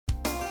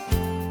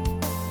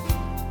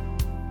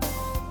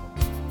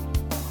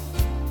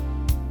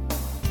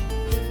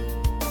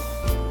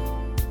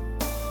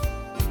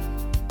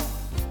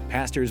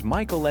Pastors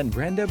Michael and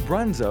Brenda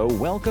Brunzo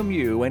welcome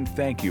you and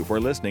thank you for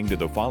listening to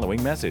the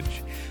following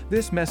message.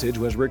 This message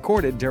was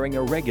recorded during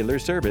a regular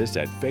service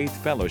at Faith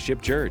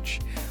Fellowship Church.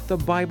 The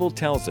Bible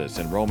tells us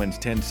in Romans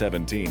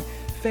 10:17,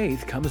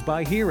 faith comes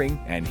by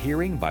hearing, and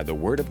hearing by the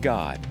Word of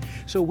God.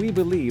 So we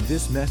believe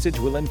this message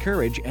will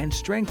encourage and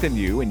strengthen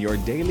you in your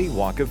daily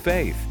walk of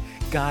faith.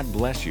 God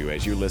bless you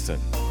as you listen.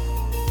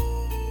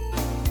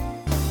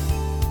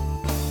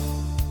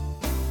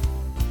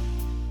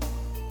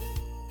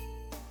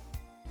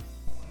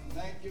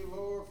 Thank you,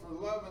 Lord, for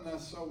loving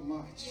us so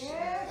much.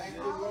 Thank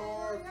you,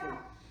 Lord, for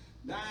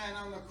dying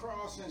on the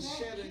cross and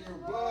shedding your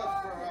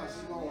blood for us,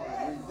 Lord,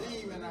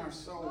 redeeming our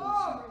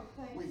souls.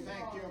 We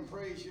thank you and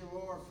praise you,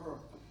 Lord, for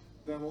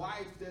the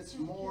life that's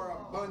more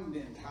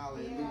abundant.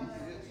 Hallelujah.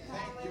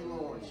 Thank you,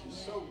 Lord. You're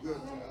so good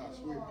to us.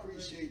 We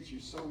appreciate you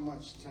so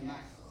much tonight.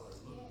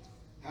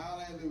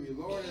 Hallelujah.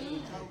 Lord, as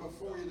we come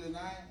before you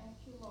tonight,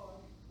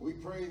 we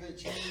pray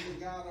that you, the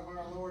God of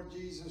our Lord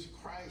Jesus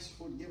Christ,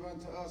 would give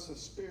unto us a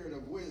spirit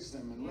of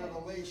wisdom and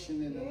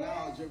revelation in the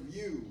knowledge of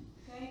you.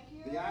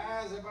 The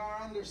eyes of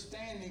our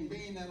understanding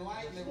being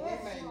enlightened, that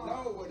we may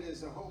know what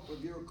is the hope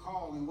of your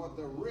call and what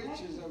the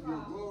riches of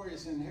your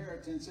glorious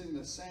inheritance in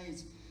the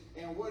saints,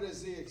 and what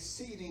is the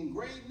exceeding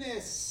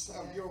greatness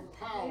of your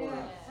power,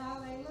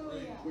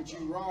 which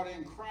you wrought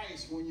in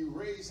Christ when you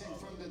raised him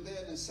from the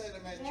dead and set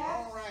him at your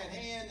own right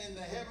hand in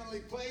the heavenly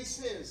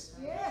places,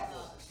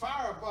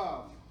 far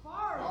above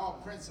all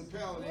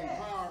principality and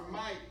power,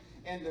 might,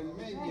 and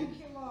dominion,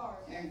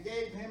 and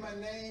gave him a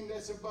name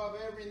that's above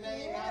every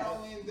name, not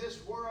only in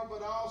this world,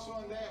 but also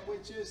in that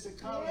which is to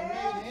come, and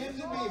made him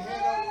to be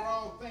head over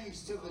all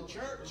things to the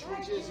church,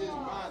 which is his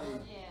body,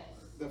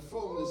 the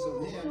fullness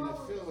of him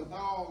that filleth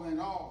all in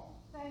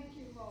all. Thank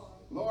you, Lord.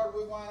 Lord,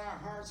 we want our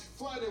hearts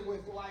flooded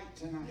with light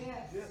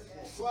tonight,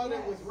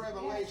 flooded with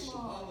revelation,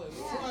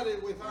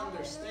 flooded with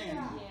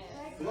understanding.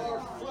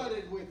 Lord,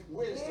 flooded with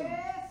wisdom.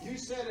 You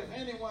said if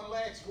anyone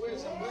lacks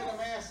wisdom, let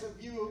him ask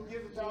of you who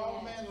give it to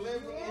all men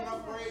liberally and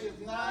upbraideth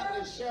not,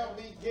 it shall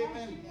be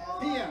given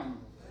him.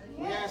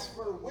 We ask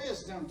for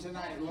wisdom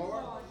tonight,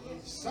 Lord.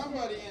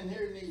 Somebody in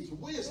here needs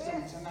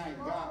wisdom tonight,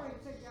 God.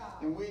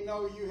 And we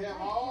know you have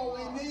all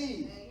we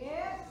need.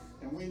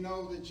 And we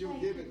know that you'll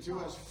give it to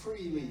us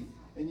freely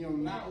and you'll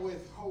not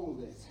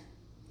withhold it.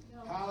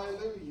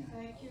 Hallelujah.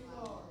 Thank you,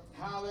 Lord.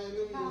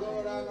 Hallelujah.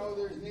 Lord, I know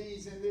there's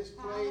needs in this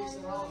place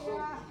and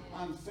also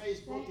on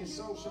Facebook and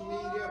social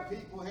media.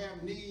 People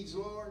have needs,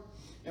 Lord.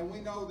 And we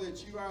know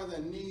that you are the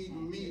need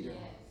meter.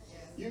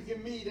 You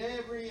can meet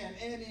every and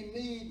any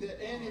need that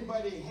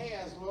anybody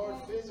has, Lord,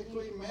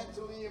 physically,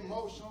 mentally,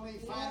 emotionally,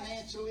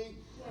 financially.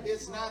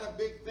 It's not a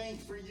big thing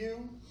for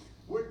you.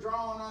 We're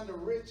drawing on the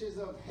riches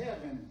of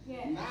heaven,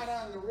 not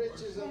on the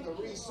riches of the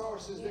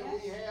resources that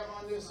we have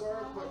on this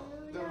earth,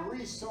 but the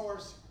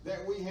resource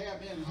that we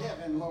have in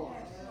heaven, Lord.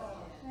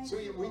 So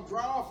we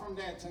draw from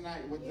that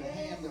tonight with the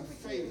hand of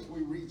faith.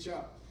 We reach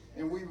up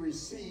and we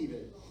receive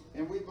it.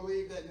 And we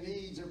believe that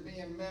needs are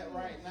being met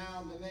right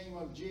now in the name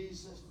of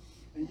Jesus.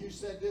 And you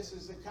said this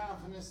is the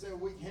confidence that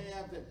we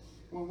have, that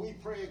when we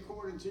pray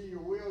according to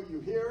your will, you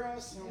hear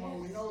us. And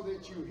when we know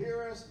that you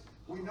hear us,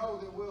 we know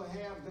that we'll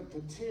have the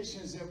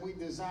petitions that we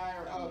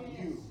desire of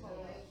you.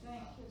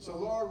 So,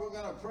 Lord, we're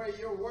going to pray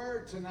your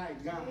word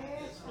tonight, God.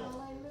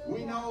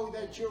 We know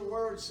that your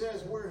word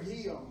says we're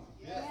healed.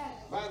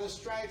 By the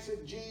stripes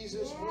of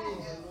Jesus,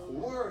 we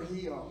were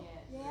healed.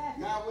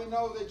 God, we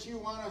know that you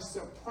want us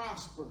to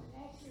prosper.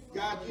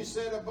 God, you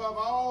said above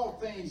all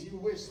things you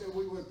wish that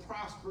we would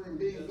prosper and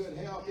be in good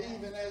health,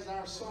 even as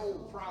our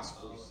soul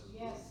prospers.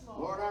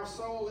 Lord, our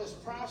soul is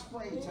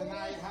prospering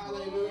tonight,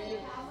 hallelujah,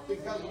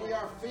 because we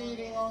are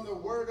feeding on the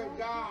word of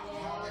God,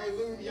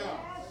 hallelujah.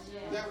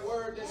 That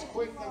word is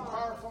quick and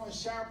powerful and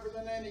sharper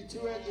than any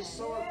two-edged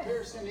sword,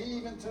 piercing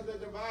even to the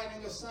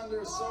dividing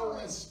asunder of soul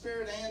and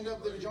spirit and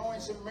of the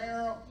joints and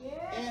marrow,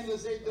 and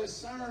is a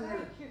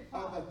discerner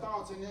of the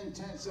thoughts and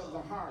intents of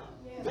the heart.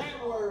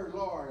 That word,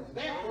 Lord,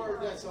 that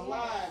word that's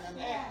alive and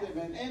active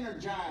and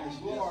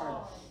energized, Lord,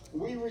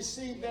 we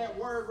receive that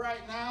word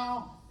right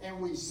now and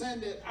we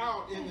send it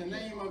out in the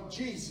name of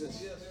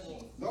Jesus.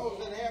 Those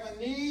that have a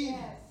need,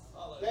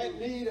 that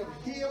need of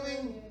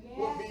healing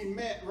will be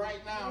met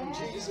right now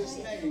in Jesus'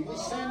 name. We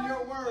send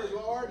your word,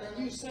 Lord,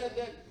 and you said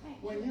that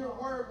when your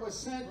word was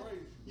sent,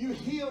 you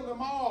healed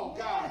them all,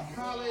 God.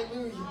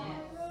 Hallelujah.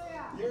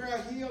 You're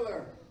a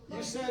healer.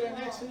 You said in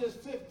Exodus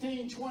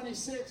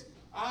 15:26,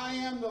 I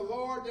am the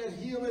Lord that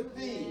healeth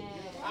thee.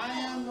 I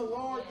am the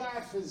Lord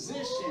thy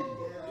physician.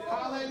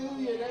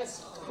 Hallelujah.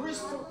 That's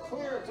crystal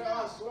clear to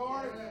us,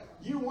 Lord.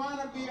 You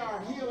want to be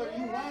our healer.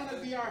 You want to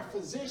be our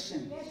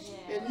physician.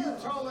 And you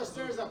told us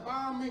there's a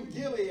balm in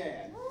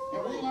Gilead.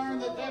 And we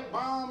learned that that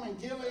balm in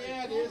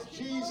Gilead is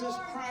Jesus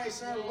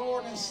Christ, our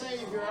Lord and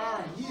Savior,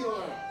 our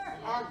healer,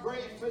 our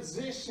great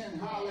physician.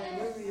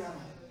 Hallelujah.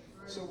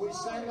 So we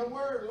send the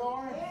word,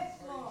 Lord.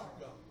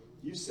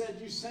 You said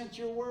you sent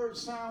your word,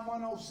 Psalm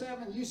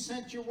 107. You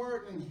sent your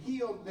word and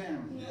healed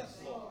them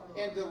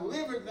and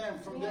delivered them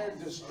from their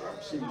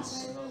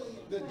destructions.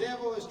 The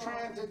devil is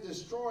trying to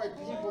destroy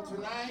people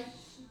tonight.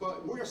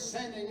 but we're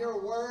sending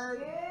your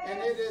word, and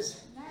it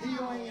is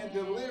healing and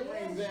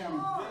delivering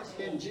them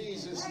in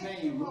Jesus'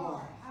 name,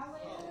 Lord.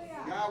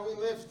 God, we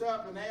lift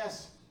up and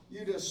ask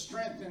you to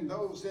strengthen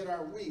those that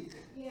are weak.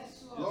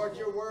 Yes, Lord,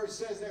 your word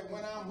says that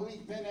when I'm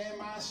weak, then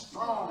am I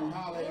strong.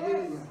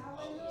 Hallelujah.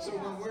 So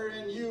when we're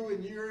in you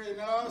and you're in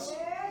us,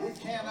 we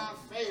cannot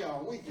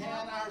fail.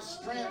 Our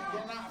strength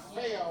cannot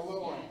fail,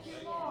 Lord.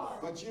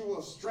 But you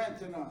will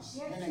strengthen us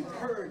and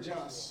encourage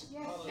us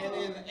and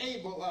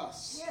enable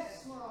us.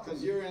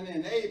 Because you're an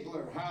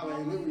enabler.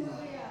 Hallelujah.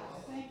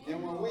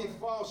 And when we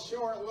fall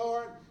short,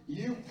 Lord,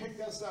 you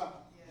pick us up.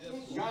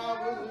 God,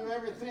 we'll do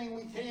everything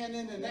we can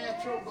in the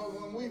natural, but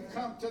when we've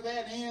come to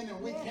that end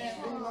and we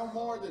can't do no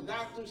more, the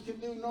doctors can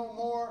do no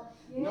more,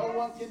 no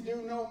one can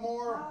do no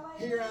more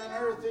here on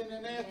earth in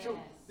the natural,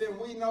 then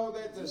we know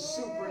that the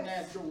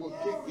supernatural will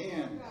kick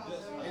in.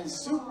 And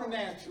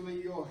supernaturally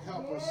you'll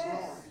help us,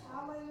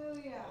 Lord.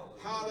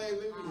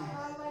 Hallelujah.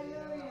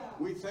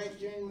 We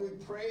thank you and we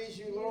praise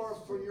you, Lord,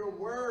 for your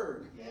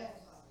word.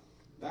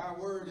 Thy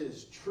word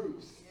is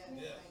truth.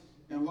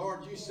 And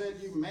Lord, you said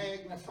you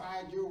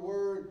magnified your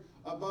word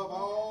above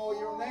all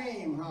your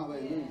name.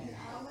 Hallelujah.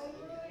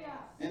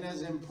 And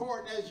as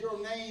important as your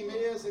name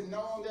is, and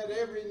knowing that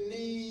every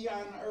knee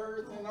on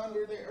earth and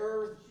under the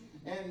earth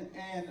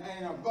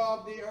and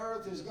above the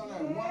earth is going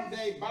to one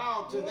day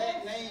bow to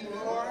that name,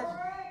 Lord,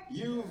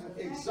 you've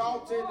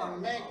exalted and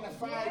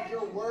magnified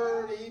your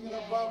word even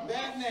above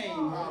that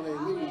name.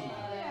 Hallelujah.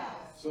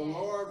 So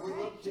Lord, we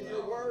look to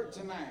your word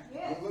tonight.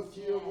 We look to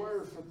your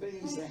word for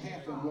things to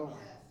happen, Lord.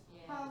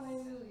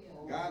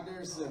 Hallelujah. God,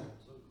 there's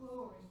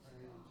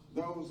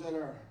those that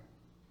are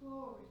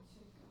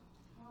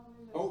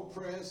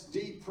oppressed,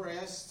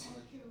 depressed,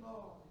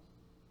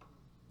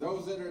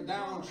 those that are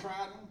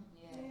downtrodden,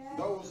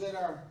 those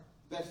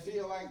that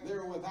feel like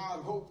they're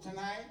without hope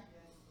tonight.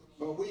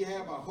 But we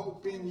have a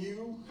hope in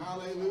you.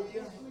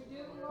 Hallelujah.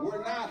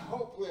 We're not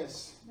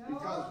hopeless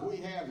because we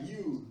have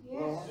you,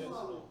 Lord.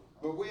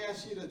 But we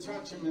ask you to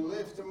touch them and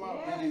lift them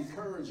up and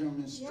encourage them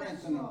and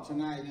strengthen them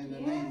tonight in the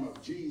name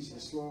of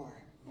Jesus, Lord.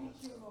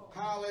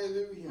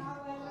 Hallelujah.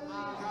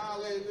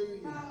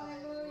 Hallelujah.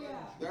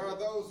 There are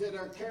those that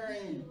are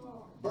carrying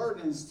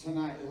burdens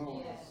tonight,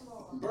 Lord.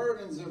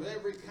 Burdens of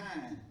every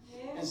kind.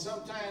 And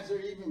sometimes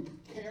they're even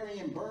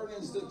carrying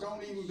burdens that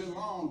don't even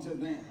belong to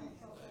them.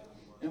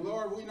 And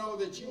Lord, we know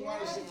that you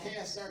want us to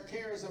cast our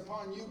cares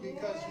upon you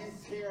because you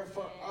care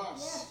for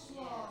us.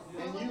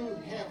 And you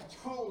have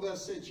told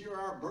us that you're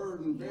our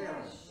burden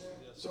bearer.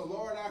 So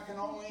Lord, I can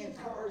only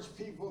encourage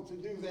people to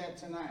do that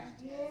tonight.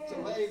 To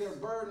lay their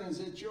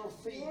burdens at your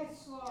feet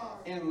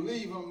and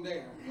leave them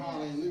there.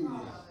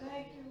 Hallelujah.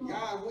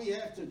 God, we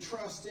have to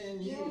trust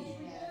in you.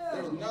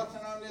 There's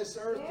nothing on this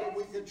earth that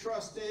we could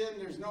trust in.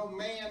 There's no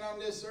man on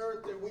this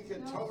earth that we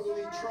could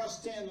totally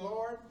trust in,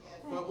 Lord.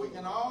 But we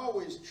can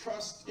always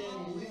trust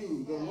in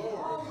you, the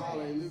Lord.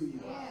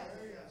 Hallelujah.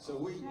 So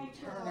we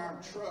turn our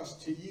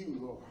trust to you,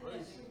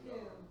 Lord.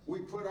 We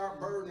put our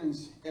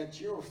burdens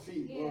at your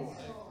feet, Lord.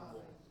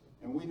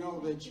 And we know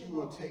that you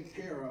will take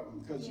care of them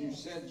because you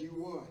said you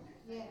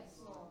would.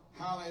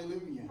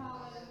 Hallelujah.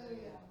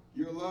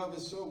 Your love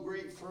is so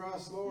great for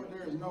us, Lord.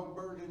 There is no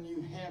burden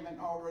you haven't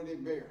already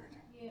bared.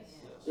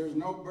 There's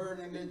no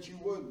burden that you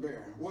wouldn't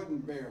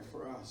bear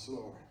for us,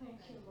 Lord.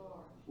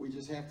 We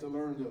just have to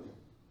learn to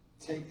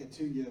take it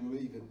to you and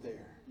leave it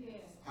there.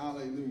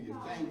 Hallelujah.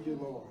 Thank you,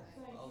 Lord.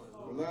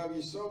 We love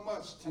you so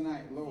much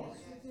tonight, Lord.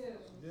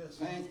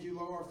 Thank you,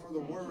 Lord, for the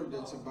word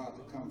that's about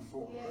to come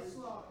forth.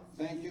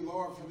 Thank you,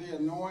 Lord, for the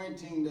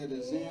anointing that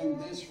is in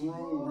this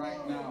room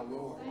right now,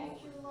 Lord.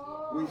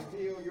 We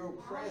feel your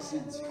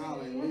presence.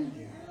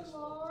 Hallelujah.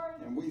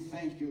 And we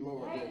thank you,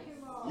 Lord, that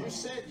you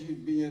said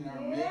you'd be in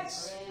our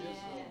midst.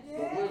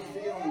 But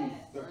we're feeling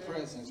the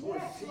presence. We're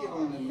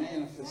feeling the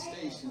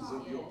manifestations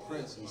of your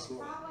presence,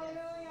 Lord.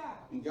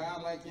 And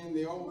God, like in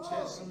the Old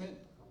Testament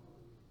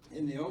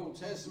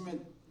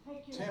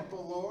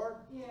temple, Lord,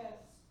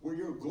 where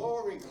your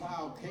glory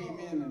cloud came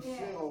in and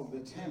filled the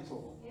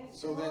temple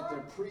so that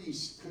the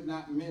priests could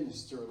not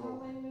minister,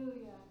 Lord.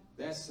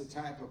 That's the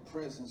type of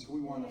presence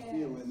we want to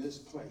feel in this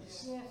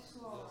place.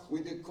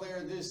 We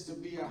declare this to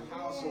be a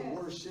house of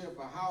worship,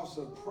 a house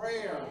of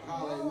prayer.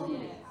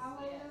 Hallelujah.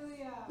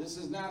 This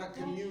is not a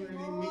community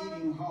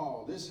meeting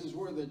hall. This is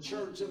where the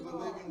church of the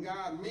living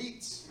God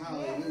meets.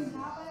 Hallelujah.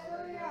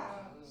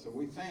 So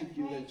we thank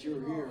you that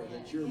you're here,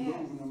 that you're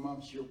moving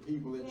amongst your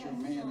people, that you're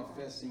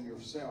manifesting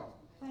yourself.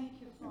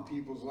 And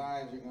people's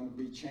lives are going to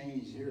be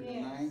changed here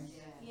tonight.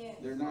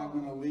 They're not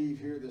going to leave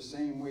here the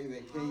same way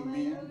they came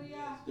in.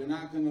 They're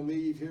not going to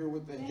leave here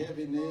with the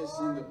heaviness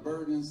and the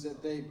burdens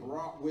that they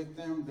brought with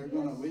them. They're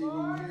going to leave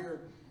them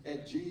here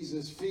at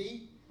Jesus'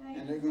 feet,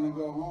 and they're going to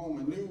go home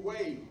a new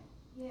way,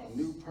 a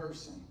new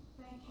person,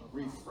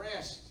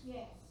 refreshed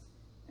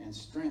and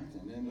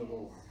strengthened in the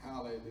Lord.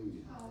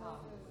 Hallelujah.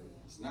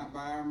 It's not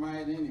by our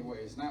might anyway.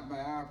 It's not by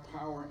our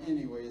power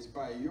anyway. It's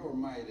by your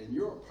might and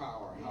your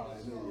power.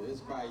 Hallelujah.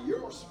 It's by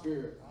your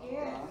spirit,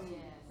 God.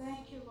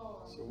 Thank you,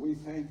 Lord. So we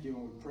thank you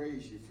and we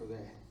praise you for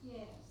that.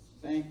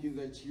 Thank you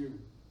that you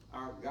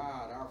our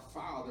God, our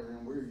Father,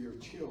 and we're your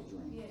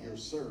children, your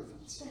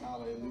servants.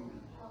 Hallelujah.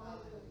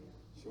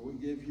 So we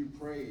give you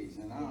praise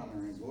and honor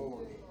and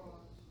glory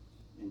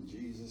in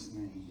Jesus'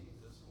 name.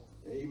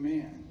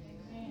 Amen.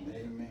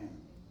 Amen.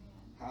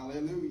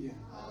 Hallelujah.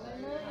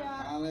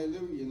 Hallelujah.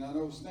 Hallelujah. Now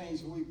those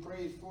things we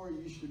prayed for,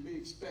 you should be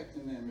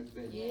expecting them.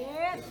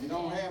 If you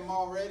don't have them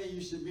already,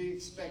 you should be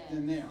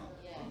expecting them.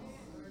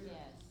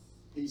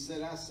 He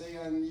said, I say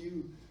unto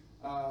you,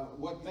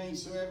 what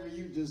things soever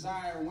you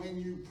desire when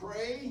you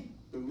pray,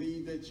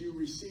 believe that you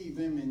receive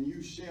them and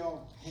you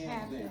shall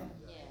have them.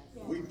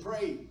 We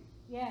prayed.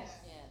 Yes.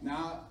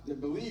 Now the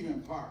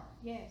believing part.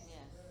 Yes.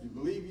 You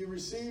believe you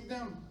received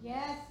them?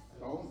 Yes.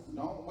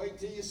 Don't wait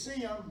till you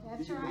see them.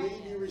 That's Do you right.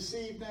 believe you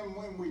received them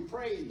when we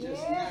prayed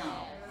just Yes.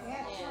 now?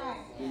 That's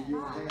right. Then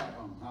you'll have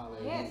them.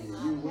 Hallelujah. Yes.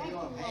 You will Thank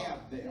you,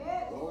 have them.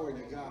 Yes. Glory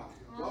to God.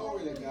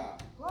 Glory to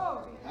God.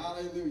 Glory.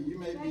 Hallelujah. You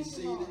may be Thank you,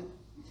 seated. Lord.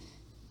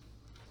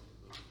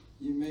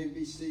 You may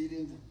be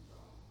seated.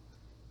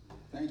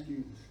 Thank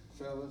you,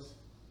 fellas.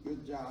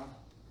 Good job.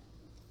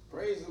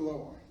 Praise the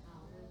Lord.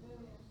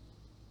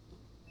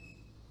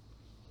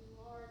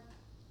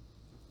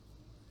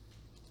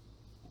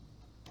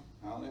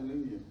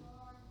 Hallelujah.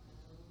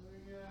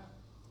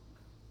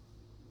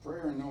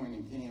 Prayer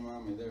anointing came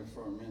on me there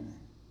for a minute.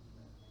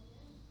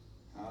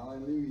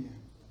 Hallelujah.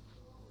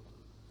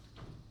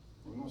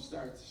 We're going to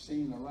start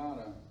seeing a lot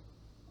of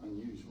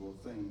unusual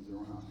things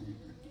around here.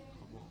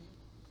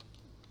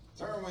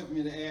 Turn with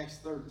me to Acts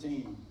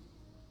 13.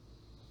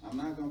 I'm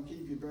not going to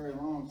keep you very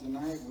long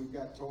tonight. We've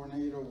got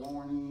tornado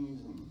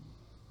warnings, and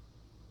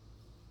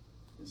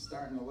it's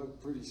starting to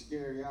look pretty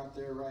scary out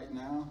there right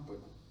now, but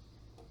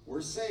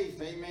we're safe,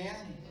 amen?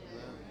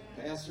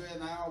 Pastor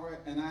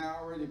and I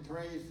already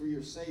prayed for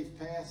your safe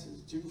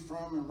passage to,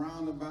 from, and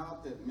round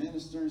about, that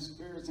ministering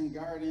spirits and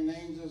guardian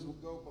angels will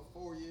go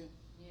before you,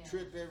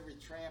 trip every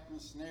trap and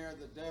snare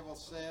the devil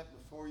set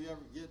before you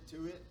ever get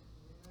to it.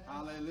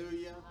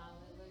 Hallelujah.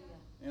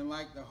 And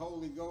like the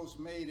Holy Ghost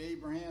made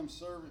Abraham's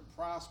servant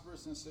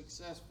prosperous and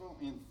successful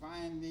in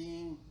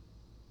finding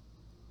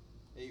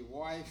a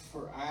wife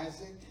for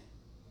Isaac.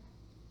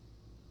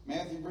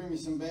 Matthew, bring me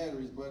some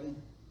batteries, buddy.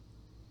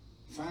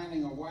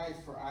 Finding a wife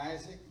for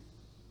Isaac.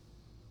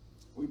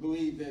 We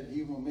believe that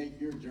he will make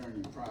your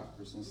journey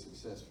prosperous and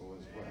successful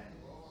as well.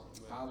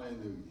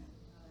 Hallelujah.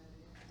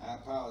 I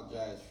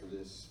apologize for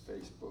this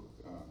Facebook.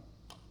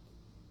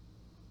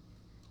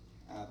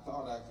 I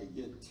thought I could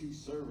get 2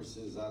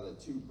 services out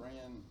of 2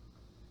 brand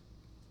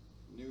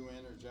new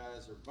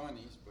Energizer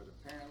bunnies, but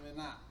apparently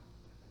not.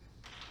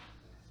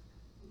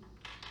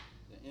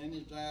 The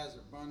Energizer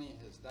bunny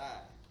has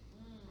died.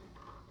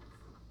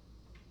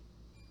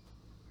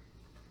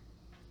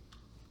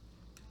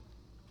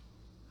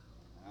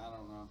 I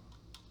don't know.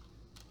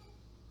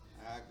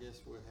 I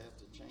guess we'll have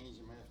to change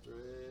them after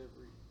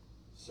every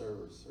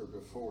service, or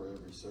before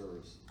every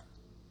service.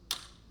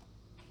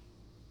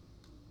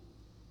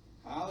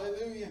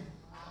 Hallelujah.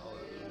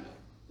 Hallelujah.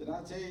 Did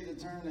I tell you to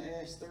turn to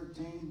Acts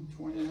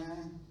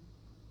 13:29?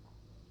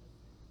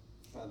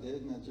 If I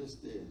didn't, I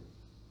just did.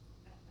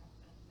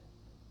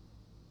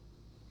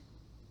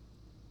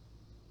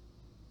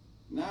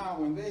 Now,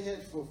 when they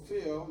had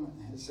fulfilled,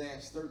 it's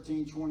Acts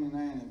 13:29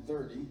 and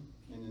 30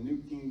 in the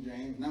New King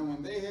James. Now,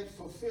 when they had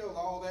fulfilled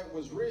all that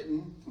was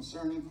written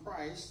concerning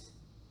Christ,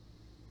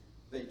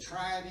 they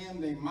tried him,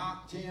 they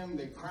mocked him,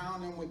 they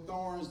crowned him with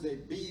thorns, they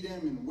beat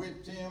him and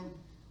whipped him,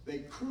 they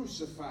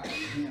crucified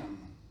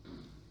him.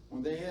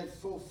 When they had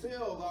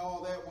fulfilled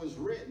all that was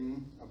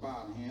written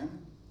about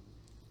him,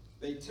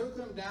 they took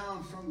him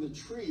down from the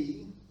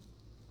tree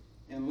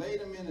and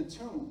laid him in a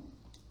tomb.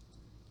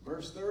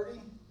 Verse 30,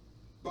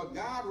 but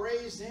God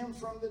raised him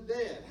from the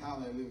dead.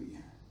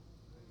 Hallelujah.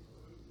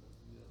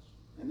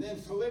 And then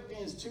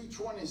Philippians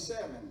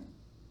 2:27,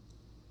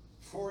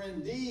 for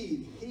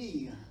indeed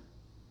he,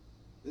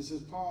 this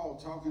is Paul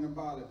talking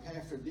about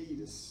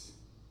Epaphroditus.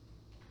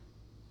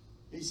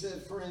 He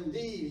said, for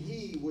indeed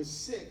he was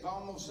sick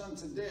almost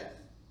unto death,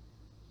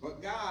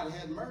 but God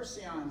had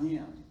mercy on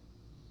him.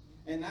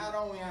 And not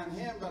only on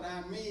him, but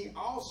on me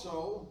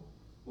also,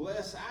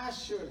 lest I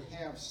should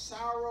have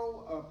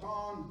sorrow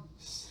upon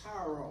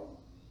sorrow.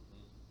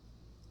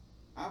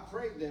 I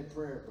prayed that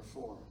prayer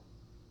before.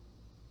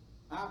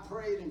 I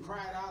prayed and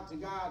cried out to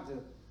God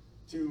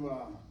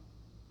to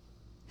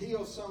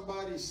heal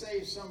somebody,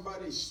 save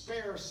somebody,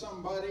 spare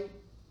somebody,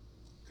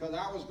 because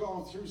I was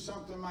going through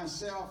something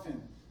myself,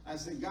 and I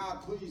said,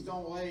 God, please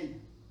don't lay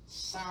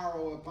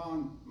sorrow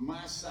upon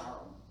my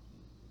sorrow.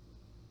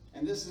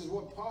 And this is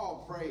what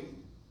Paul prayed.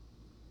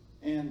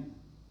 And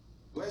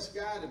bless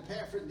God,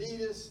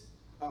 Epaphroditus,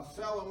 a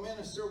fellow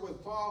minister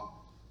with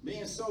Paul,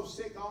 being so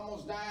sick,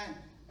 almost dying,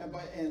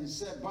 and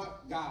said,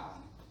 but God.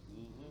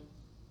 Mm-hmm.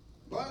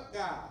 But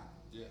God.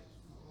 Yes.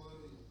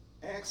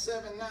 Acts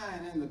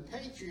 7:9, and the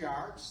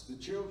patriarchs, the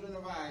children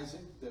of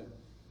Isaac,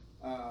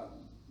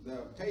 the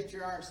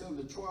patriarchs of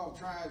the 12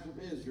 tribes of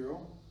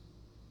Israel,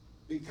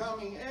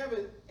 becoming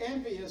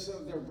envious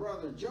of their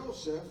brother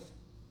Joseph,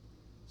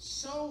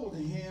 sold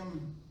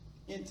him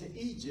into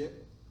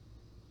Egypt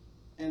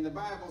And the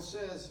Bible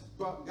says,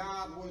 but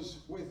God was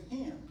with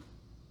him.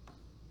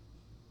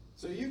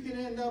 So you can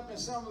end up in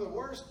some of the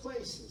worst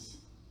places.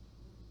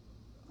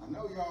 I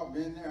know y'all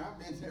been there. I've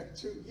been there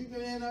too. You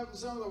can end up in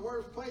some of the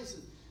worst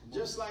places,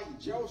 just like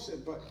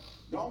Joseph. But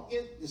don't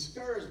get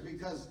discouraged,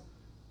 because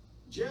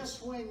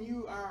just when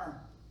you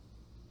are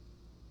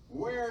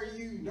where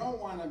you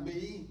don't want to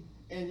be,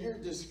 and you're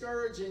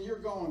discouraged and you're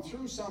going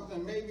through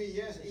something, maybe,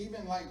 yes,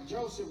 even like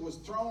Joseph was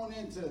thrown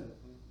into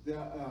the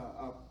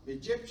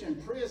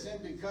Egyptian prison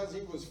because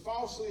he was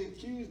falsely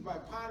accused by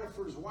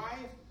Potiphar's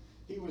wife.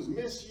 He was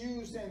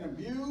misused and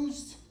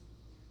abused.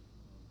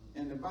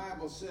 And the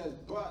Bible says,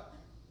 but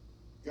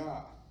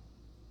God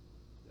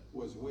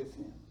was with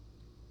him.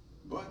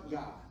 But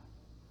God.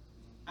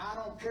 I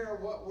don't care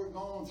what we're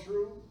going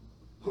through,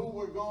 who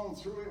we're going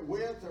through it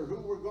with, or who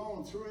we're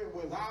going through it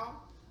without.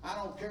 I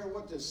don't care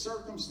what the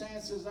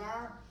circumstances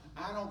are.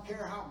 I don't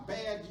care how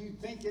bad you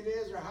think it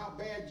is or how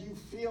bad you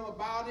feel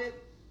about it.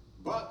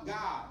 But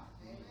God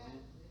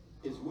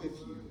is with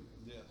you.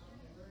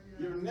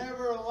 You're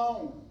never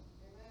alone.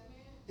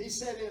 He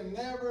said he'll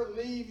never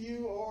leave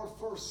you or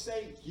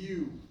forsake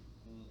you.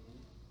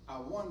 I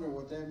wonder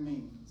what that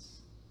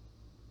means.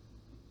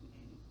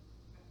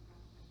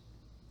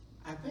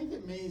 I think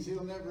it means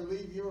he'll never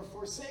leave you or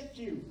forsake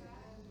you.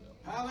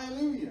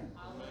 Hallelujah.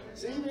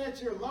 So even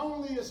at your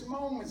loneliest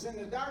moments, in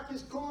the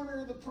darkest corner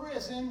of the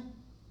prison,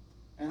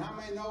 and how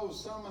many know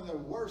some of the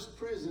worst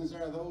prisons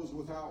are those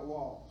without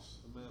walls?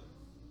 Amen.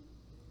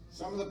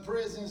 Some of the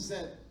prisons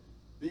that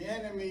the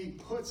enemy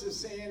puts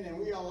us in, and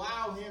we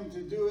allow him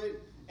to do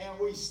it, and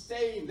we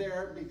stay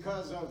there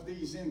because of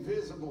these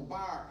invisible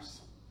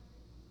bars.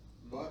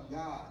 But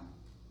God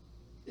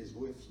is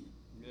with you.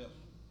 Yes.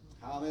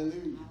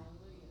 Hallelujah.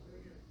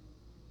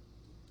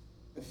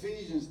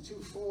 Ephesians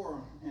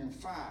 2:4 and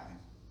 5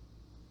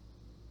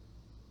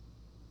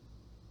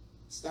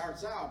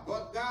 starts out,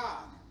 but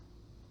God,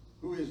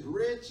 who is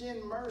rich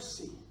in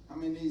mercy. How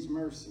many needs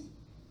mercy?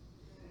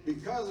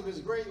 Because of his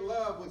great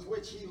love with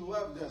which he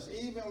loved us,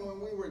 even when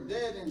we were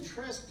dead in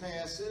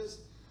trespasses,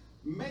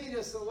 made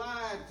us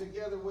alive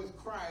together with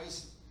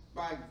Christ.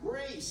 By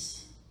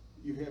grace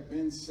you have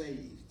been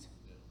saved.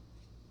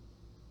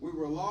 We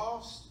were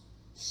lost,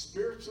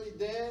 spiritually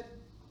dead,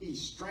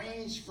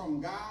 estranged from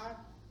God,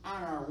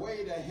 on our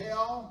way to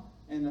hell,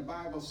 and the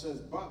Bible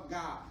says, but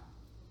God.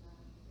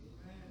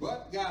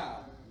 But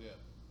God,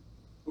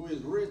 who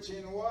is rich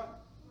in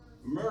what?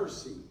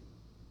 Mercy.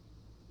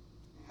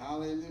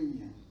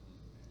 Hallelujah.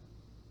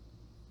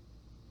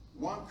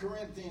 1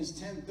 Corinthians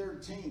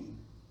 10:13.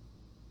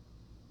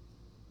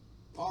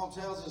 Paul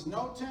tells us,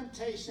 no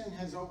temptation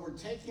has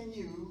overtaken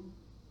you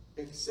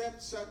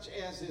except such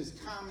as is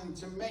common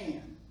to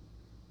man.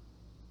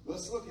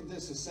 Let's look at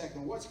this a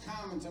second. What's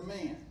common to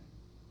man?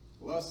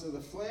 Lust of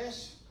the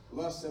flesh,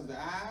 lust of the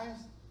eyes,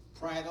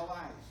 pride of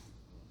life.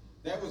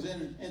 That was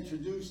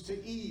introduced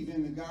to Eve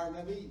in the Garden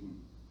of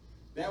Eden.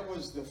 That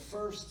was the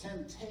first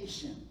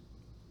temptation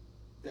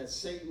that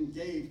Satan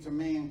gave to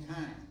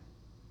mankind.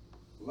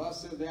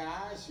 Lust of the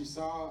eyes, she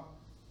saw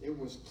it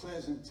was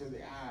pleasant to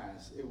the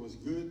eyes. It was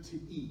good to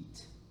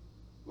eat.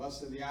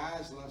 Lust of the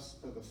eyes,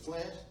 lust of the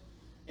flesh.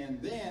 And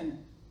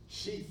then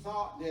she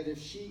thought that if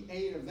she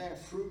ate of that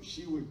fruit,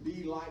 she would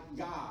be like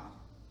God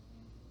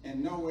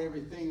and know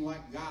everything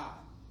like God.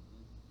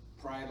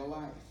 Pride of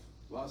life.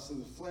 Lust of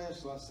the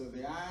flesh, lust of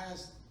the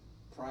eyes,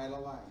 pride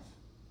of life.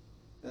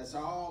 That's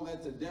all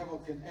that the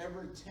devil can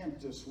ever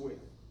tempt us with.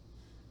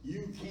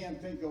 You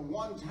can't think of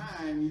one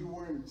time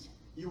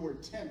you were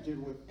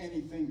tempted with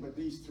anything but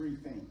these three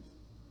things.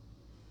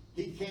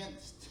 He can't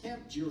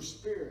tempt your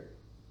spirit.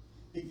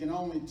 He can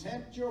only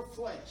tempt your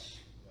flesh.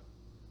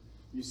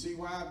 You see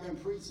why I've been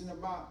preaching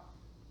about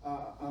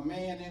a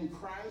man in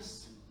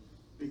Christ?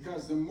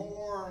 Because the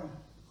more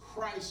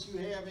Christ you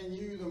have in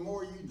you, the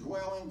more you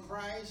dwell in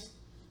Christ,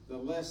 the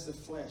less the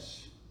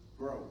flesh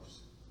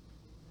grows.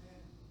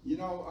 You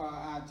know,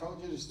 I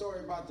told you the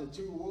story about the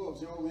two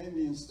wolves, the old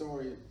Indian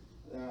story.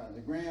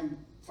 The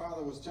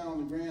grandfather was telling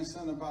the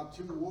grandson about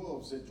two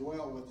wolves that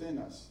dwell within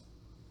us.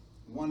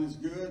 One is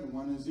good and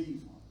one is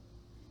evil.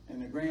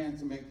 And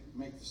to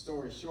make the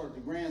story short,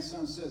 the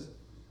grandson says,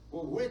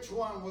 well, which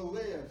one will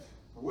live?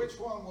 Or which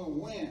one will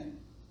win?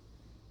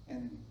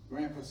 And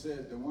Grandpa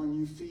said, the one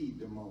you feed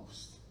the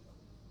most.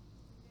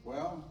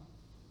 Well,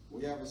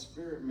 we have a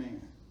spirit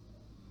man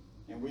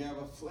and we have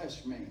a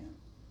flesh man.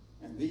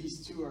 And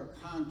these two are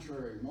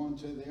contrary one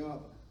to the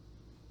other.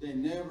 They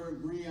never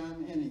agree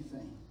on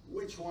anything.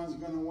 Which one's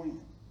going to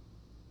win?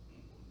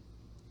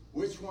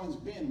 Which one's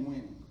been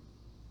winning?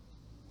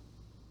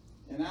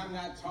 And I'm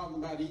not talking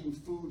about eating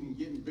food and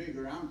getting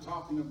bigger. I'm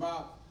talking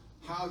about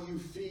how you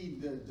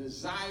feed the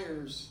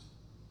desires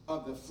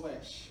of the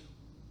flesh.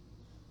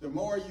 The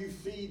more you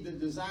feed the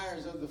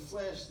desires of the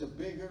flesh, the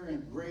bigger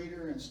and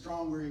greater and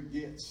stronger it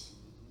gets.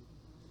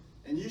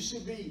 And you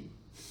should be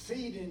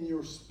feeding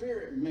your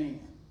spirit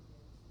man,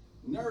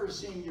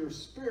 nourishing your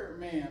spirit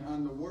man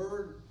on the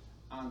Word,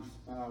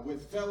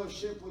 with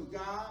fellowship with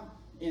God,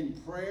 in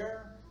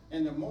prayer,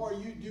 And the more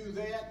you do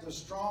that, the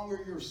stronger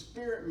your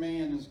spirit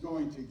man is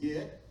going to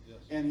get. Yes.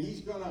 And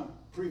he's going to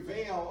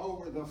prevail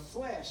over the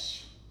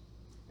flesh.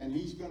 And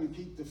he's going to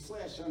keep the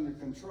flesh under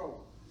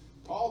control.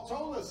 Paul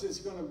told us it's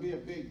going to be a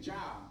big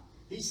job.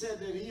 He said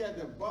that he had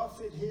to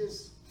buffet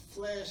his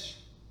flesh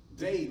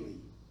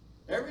daily.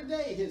 Every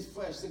day his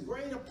flesh. The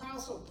great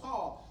apostle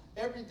Paul,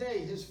 every day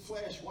his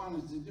flesh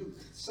wanted to do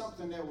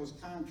something that was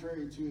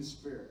contrary to his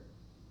spirit.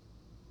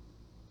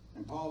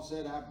 And Paul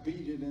said, I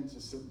beat it into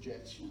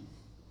subjection.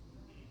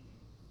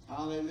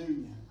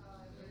 Hallelujah.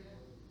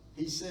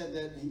 He said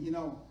that, you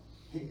know,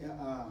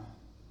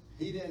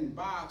 he didn't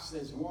box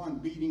as one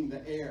beating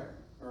the air.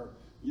 Or,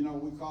 you know,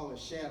 we call it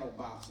shadow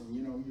boxing.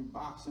 You know, you're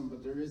boxing,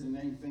 but there isn't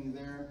anything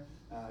there.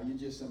 You're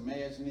just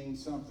imagining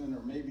something,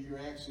 or maybe you're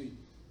actually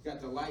got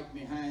the light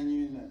behind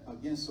you and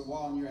against the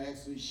wall, and you're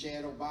actually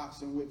shadow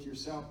boxing with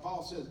yourself.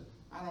 Paul says,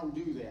 I don't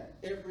do that.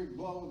 Every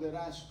blow that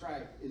I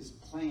strike is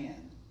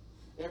planned.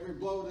 Every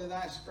blow that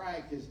I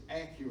strike is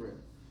accurate,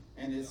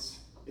 and it's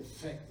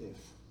effective.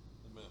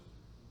 Amen.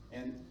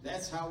 And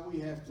that's how we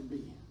have to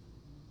be.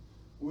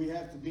 We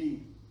have to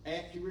be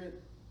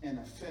accurate and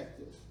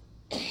effective.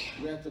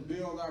 We have to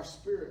build our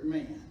spirit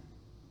man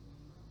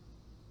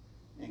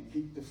and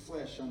keep the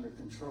flesh under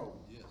control.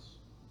 Yes.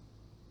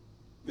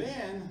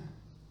 Then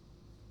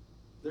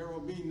there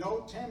will be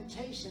no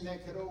temptation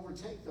that could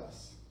overtake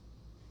us,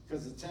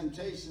 because the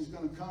temptation is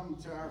going to come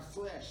to our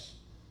flesh.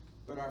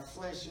 But our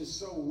flesh is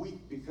so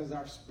weak because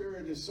our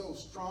spirit is so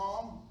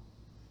strong.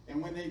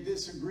 And when they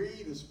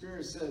disagree, the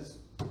spirit says,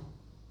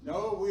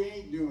 no, we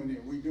ain't doing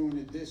it. We're doing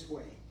it this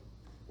way.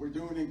 We're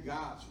doing it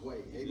God's way.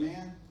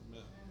 Amen?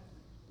 Amen.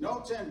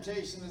 No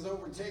temptation has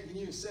overtaken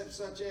you except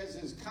such as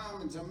is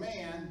common to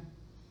man.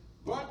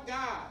 But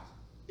God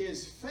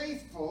is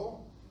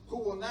faithful, who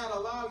will not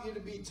allow you to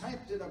be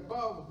tempted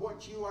above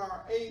what you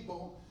are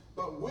able,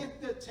 but with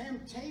the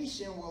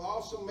temptation will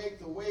also make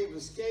the way of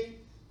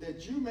escape,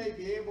 that you may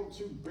be able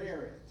to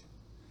bear it.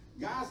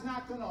 God's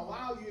not going to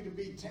allow you to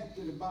be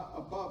tempted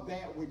above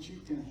that which you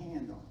can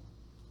handle.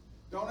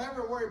 Don't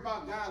ever worry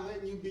about God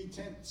letting you be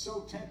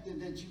so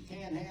tempted that you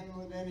can't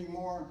handle it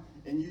anymore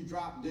and you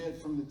drop dead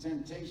from the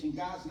temptation.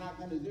 God's not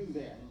going to do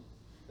that.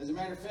 As a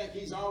matter of fact,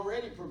 he's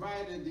already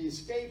provided the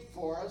escape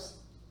for us.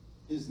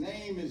 His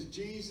name is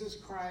Jesus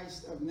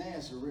Christ of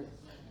Nazareth.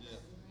 Yeah.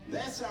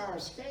 That's our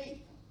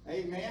escape.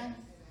 Amen?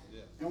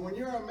 Yeah. And when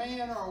you're a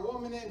man or a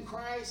woman in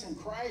Christ, and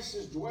Christ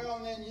is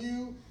dwelling in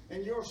you,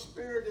 and your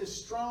spirit is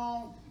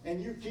strong,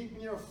 and you're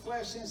keeping your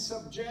flesh in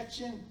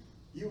subjection,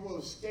 you will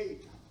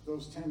escape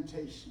those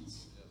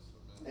temptations.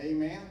 Yes.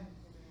 Amen? Amen?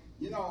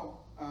 You know,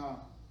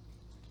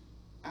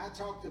 I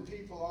talk to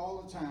people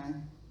all the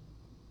time.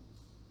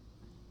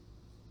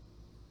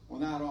 Well,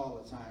 not all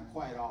the time,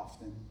 quite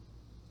often.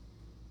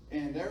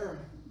 And they're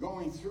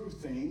going through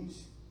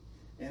things,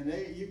 and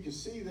you can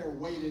see they're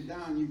weighted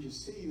down, you can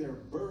see they're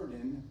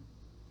burdened.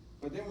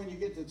 But then when you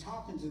get to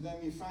talking to them,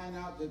 you find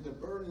out that the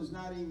burden is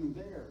not even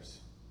theirs.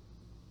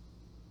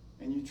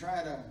 And you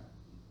try to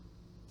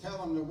tell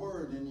them the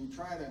word, and you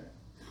try to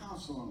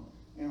counsel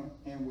them,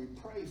 and we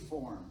pray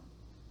for them.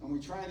 And we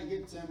try to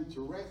get them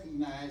to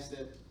recognize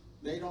that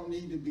they don't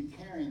need to be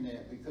carrying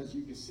that, because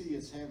you can see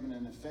it's having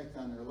an effect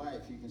on their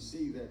life. You can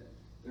see that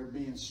they're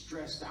being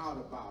stressed out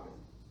about it.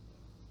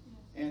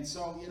 And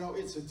so, you know,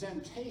 it's a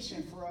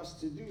temptation for us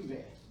to do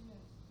that.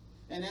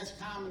 And that's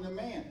common to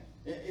man.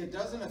 It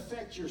doesn't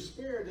affect your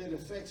spirit, it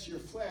affects your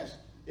flesh.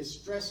 It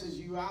stresses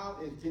you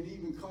out. It can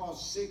even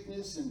cause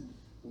sickness and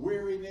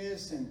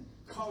weariness and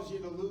cause you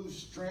to lose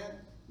strength.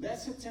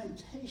 That's a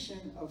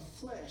temptation of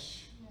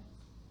flesh.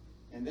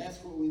 And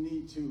that's what we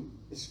need to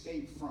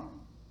escape from.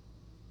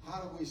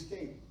 How do we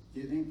escape?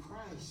 Get in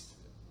Christ.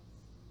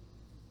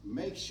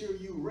 Make sure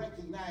you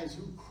recognize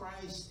who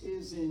Christ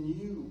is in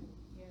you.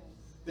 Yes.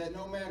 That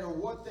no matter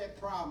what that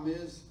problem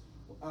is,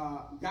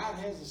 God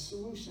has a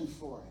solution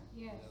for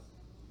it. Yes.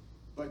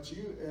 But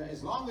you,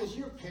 as long as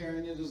you're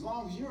carrying it, as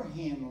long as you're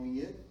handling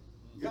it,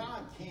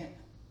 God can't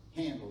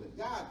handle it.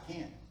 God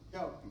can't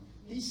help you.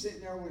 He's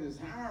sitting there with his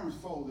arms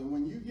folded.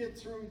 When you get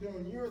through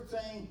doing your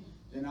thing,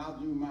 then I'll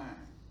do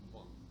mine.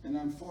 And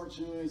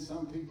unfortunately,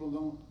 some people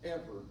don't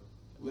ever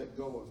let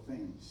go of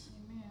things.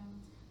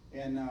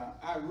 Amen. And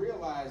I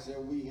realize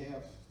that we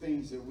have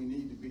things that we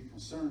need to be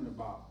concerned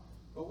about.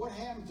 But what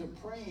happened to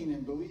praying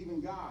and believing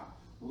God?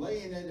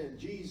 Laying it at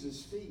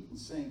Jesus' feet and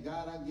saying,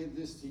 God, I give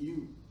this to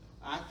you.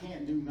 I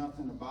can't do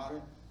nothing about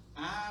it.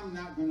 I'm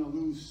not going to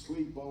lose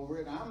sleep over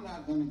it. I'm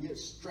not going to get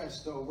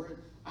stressed over it.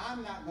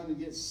 I'm not going to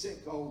get sick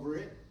over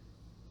it.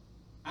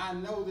 I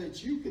know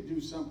that you could do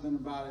something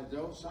about it,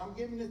 though, so I'm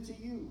giving it to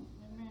you.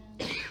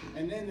 Amen.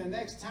 And then the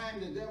next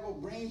time the devil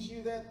brings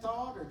you that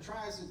thought or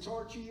tries to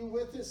torture you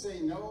with it, say,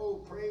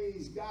 no,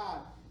 praise God.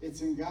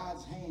 It's in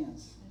God's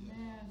hands.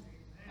 Amen.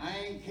 I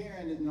ain't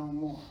carrying it no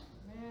more.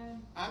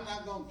 Amen. I'm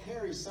not going to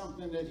carry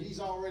something that he's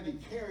already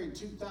carried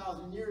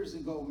 2,000 years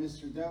ago,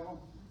 Mr. Devil.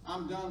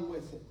 I'm done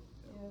with it.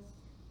 Yes.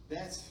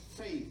 That's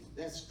faith.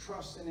 That's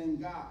trusting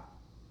in God.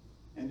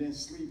 And then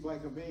sleep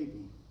like a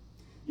baby.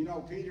 You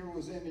know, Peter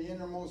was in the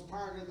innermost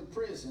part of the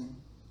prison.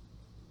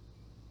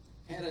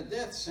 had a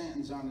death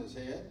sentence on his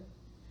head.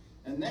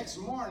 And next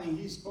morning,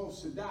 he's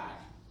supposed to die.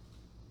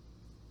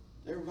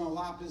 They were going to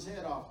lop his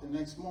head off the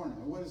next morning.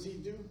 And what does he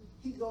do?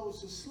 He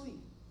goes to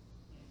sleep.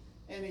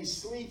 And he's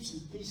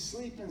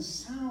sleeping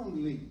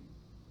soundly.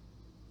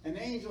 An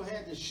angel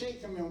had to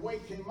shake him and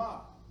wake him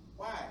up.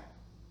 Why?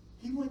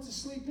 He went to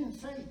sleep in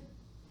faith.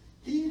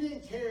 He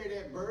didn't carry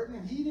that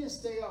burden. He didn't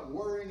stay up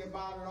worrying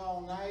about it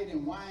all night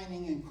and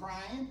whining and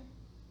crying.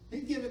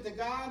 He gave it to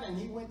God and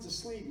he went to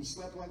sleep and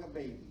slept like a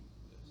baby.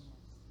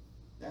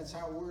 That's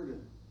how we're to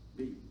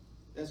be.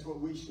 That's what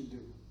we should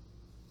do.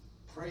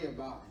 Pray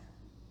about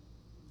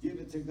it. Give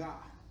it to God.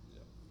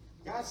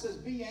 God says,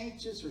 be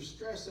anxious or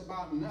stressed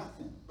about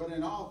nothing, but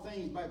in all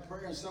things by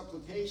prayer and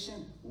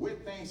supplication,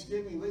 with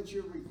thanksgiving, let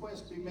your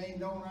requests be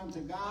made known unto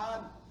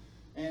God,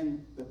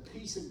 and the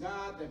peace of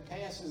God that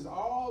passes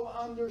all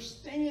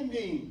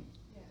understanding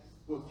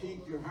will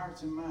keep your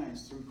hearts and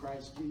minds through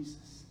Christ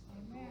Jesus.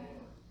 Amen.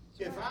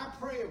 If I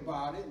pray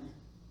about it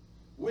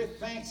with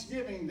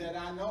thanksgiving that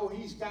I know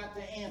he's got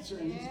the answer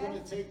and he's going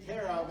to take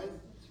care of it,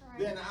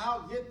 then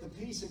I'll get the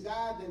peace of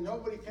God that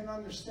nobody can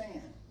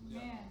understand.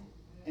 Amen.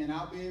 And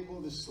I'll be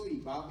able to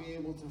sleep. I'll be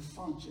able to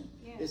function.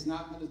 Yes. It's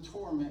not going to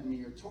torment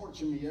me or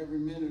torture me every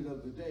minute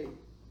of the day.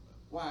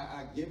 Why?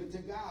 I give it to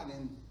God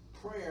in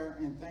prayer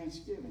and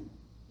thanksgiving.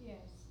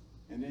 Yes.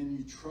 And then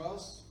you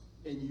trust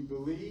and you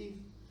believe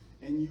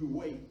and you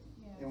wait.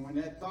 Yes. And when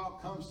that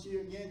thought comes to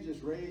you again,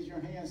 just raise your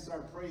hand,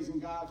 start praising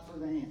God for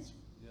the answer.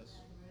 Yes.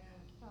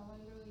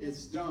 Hallelujah.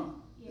 It's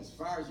done. Yes. As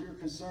far as you're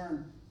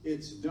concerned,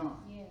 it's done.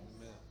 Yes.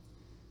 Amen.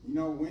 You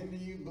know, when do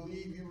you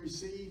believe you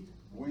received?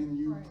 When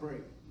you pray.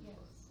 Yes.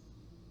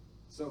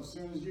 So as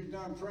soon as you're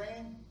done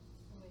praying,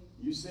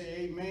 Believe. you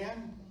say amen. Thank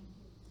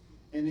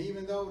you. And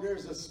even though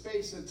there's a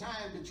space of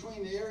time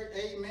between the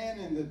amen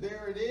and the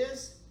there it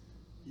is,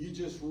 you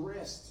just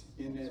rest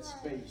in that That's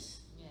right. space.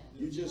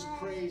 You just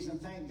praise and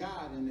thank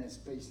God in that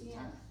space of Yes.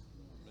 time.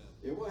 Amen.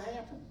 It will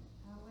happen.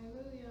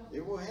 Hallelujah.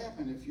 It will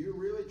happen. If you're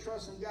really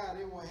trusting God,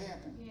 it will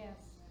happen. Yes.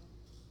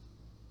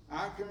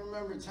 I can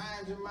remember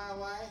times in my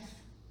life,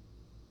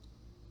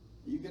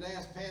 you could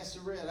ask Pastor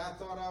Red, I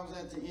thought I was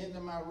at the end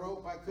of my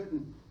rope. I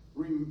couldn't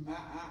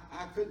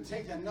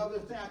take another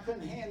thing. I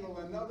couldn't handle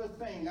another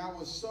thing. I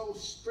was so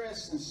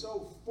stressed and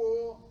so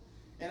full.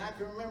 And I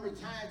can remember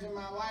times in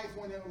my life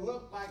when it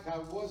looked like I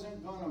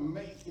wasn't going to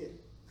make it.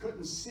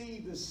 Couldn't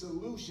see the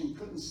solution.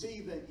 Couldn't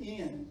see the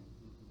end.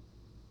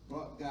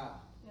 But God.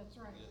 That's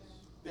right.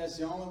 That's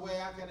the only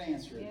way I could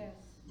answer it. Yes.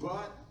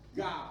 But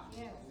God.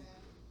 Yes.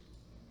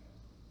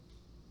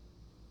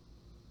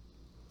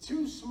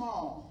 Two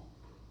small,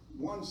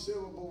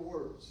 one-syllable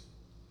words.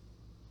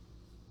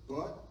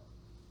 But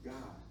God.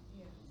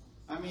 Yes.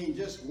 I mean,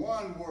 just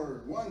one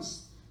word,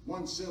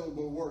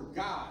 one-syllable word.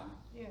 God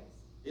Yes.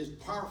 is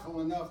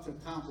powerful enough to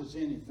accomplish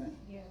anything.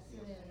 Yes,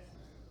 it is.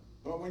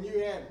 But when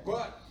you add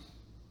but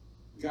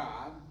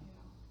God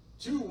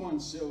to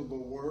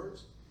one-syllable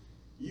words,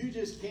 you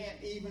just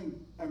can't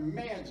even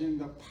imagine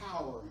the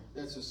power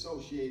that's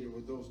associated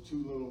with those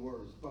two little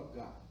words, but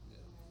God.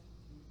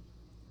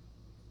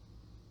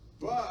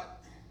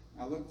 But,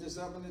 I looked this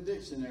up in the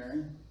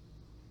dictionary,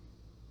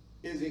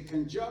 is a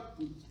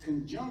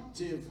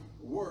conjunctive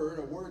word,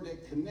 a word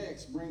that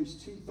connects, brings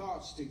two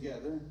thoughts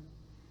together,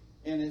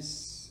 and it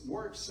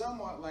works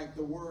somewhat like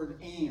the word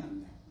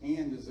and.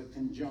 And is a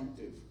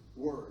conjunctive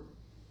word.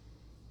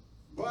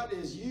 But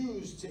is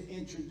used to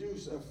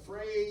introduce a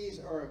phrase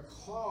or a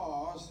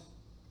clause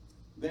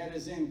that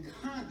is in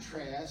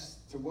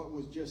contrast to what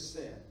was just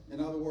said.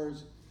 In other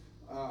words,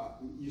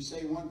 you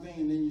say one thing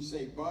and then you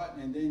say but,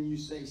 and then you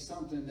say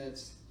something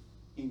that's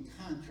in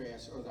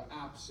contrast or the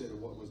opposite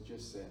of what was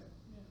just said.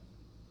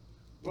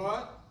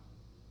 But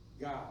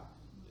God.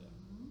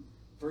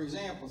 For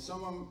example,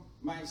 someone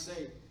might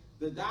say,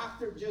 the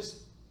doctor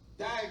just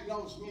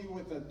diagnosed me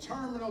with a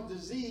terminal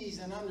disease,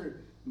 and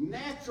under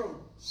natural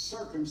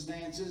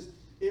circumstances,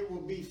 it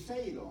will be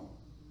fatal.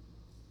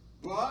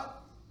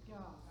 But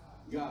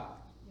God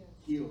Yes.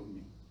 healed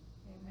me.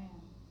 Amen.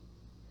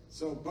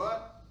 So,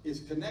 but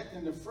is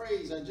connecting the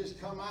phrase I just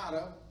come out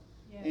of,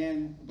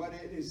 Yes. but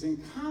it is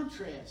in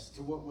contrast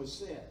to what was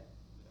said.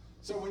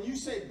 So when you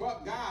say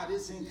but God,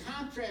 it's in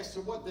contrast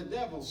to what the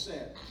devil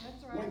said.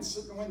 That's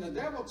right. When the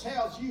devil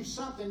tells you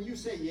something, you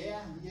say,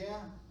 yeah.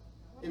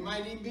 It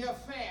might even be a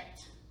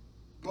fact,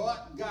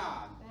 but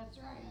God. That's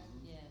right.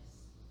 Yes.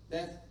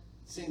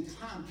 That's in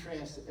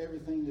contrast to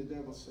everything the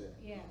devil said.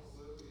 Yes.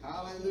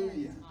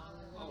 Hallelujah.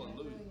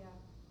 Hallelujah.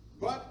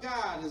 But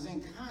God is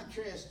in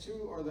contrast to,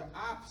 or the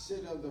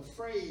opposite of the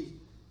phrase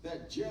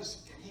that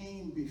just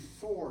came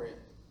before it.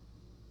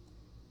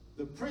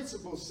 The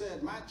principal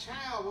said, my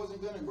child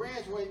wasn't going to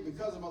graduate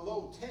because of a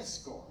low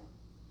test score.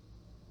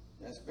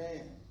 That's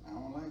bad. I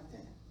don't like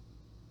that.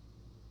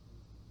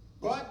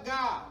 But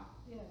God.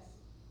 Yes.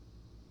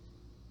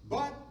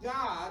 But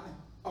God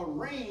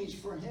arranged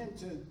for him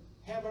to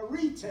have a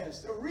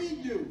retest, a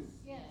redo.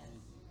 Yes.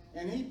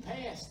 And he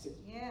passed it.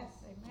 Yes.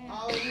 Amen.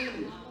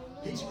 Hallelujah.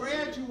 He's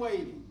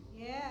graduating.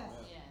 Yes.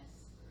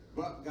 Yes.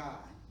 But God.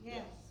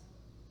 Yes.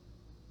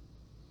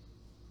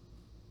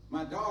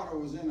 My daughter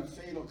was in a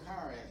fatal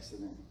car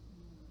accident.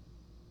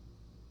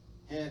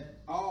 Had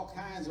all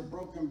kinds of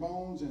broken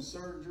bones and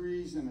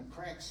surgeries and a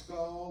cracked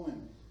skull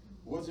and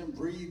wasn't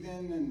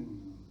breathing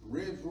and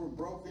ribs were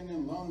broken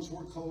and lungs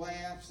were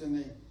collapsed, and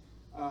they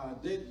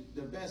did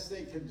the best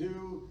they could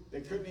do.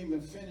 They couldn't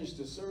even finish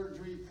the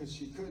surgery because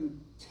she couldn't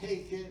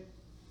take it.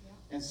 Yeah.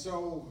 And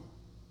so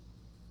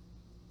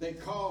they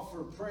called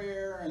for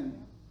prayer,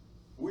 and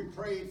we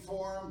prayed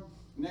for them.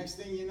 Next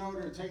thing you know,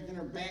 they're taking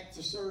her back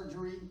to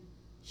surgery.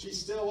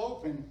 She's still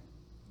open.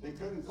 They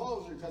couldn't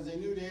close her because they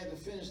knew they had to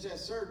finish that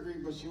surgery,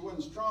 but she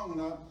wasn't strong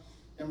enough.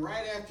 And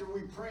right after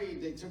we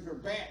prayed, they took her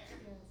back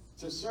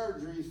to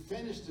surgery,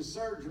 finished the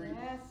surgery,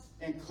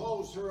 and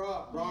closed her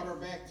up, brought her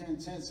back to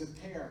intensive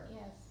care.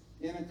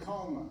 In a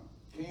coma,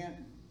 can't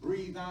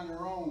breathe on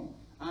her own,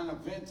 on a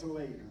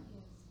ventilator.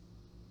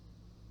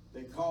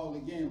 They called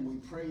again, we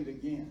prayed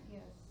again.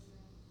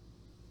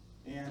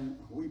 And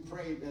we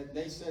prayed that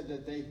they said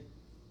that they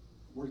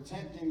were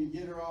attempting to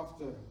get her off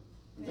the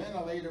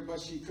ventilator,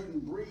 but she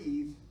couldn't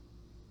breathe.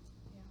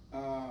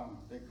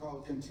 They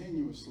call it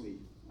continuously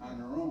on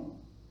her own.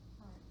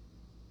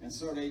 And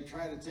so they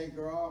tried to take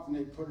her off, and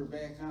they put her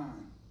back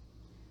on.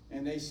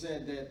 And they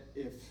said that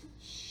if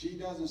she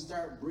doesn't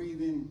start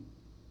breathing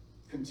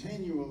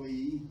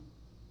continually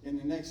in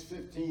the next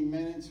 15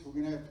 minutes, we're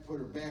going to have to put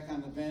her back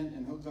on the vent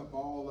and hook up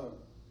all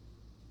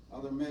the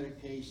other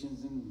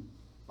medications and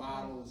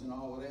bottles and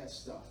all of that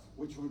stuff,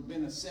 which would have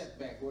been a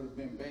setback, would have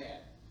been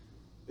bad.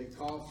 They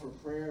called for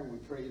prayer, we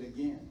prayed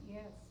again.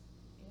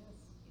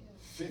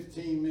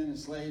 15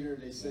 minutes later,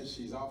 they said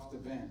she's off the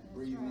vent,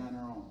 breathing on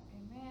her own.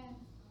 Amen.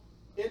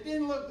 It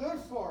didn't look good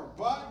for her,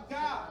 but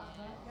God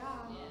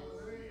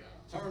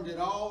turned it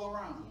all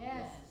around.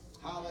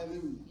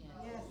 Hallelujah.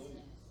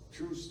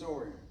 True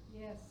story.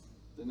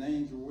 The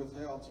names were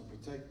withheld to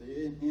protect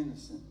the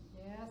innocent.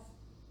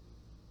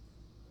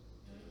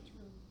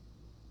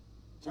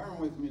 Turn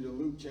with me to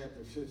Luke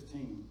chapter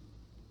 15.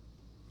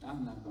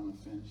 I'm not going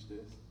to finish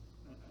this.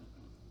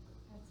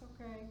 That's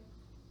okay.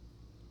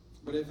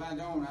 But if I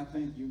don't, I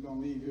think you're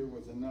going to leave here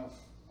with enough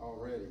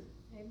already.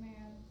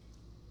 Amen.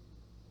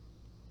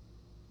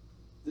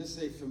 This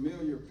is a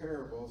familiar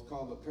parable. It's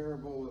called the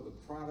parable of the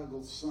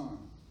prodigal son.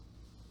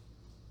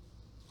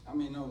 How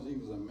many knows he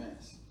was a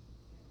mess?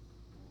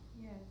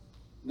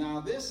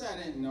 Now this I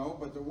didn't know,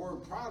 but the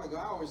word prodigal,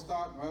 I always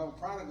thought, well,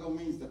 prodigal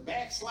means the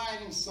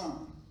backsliding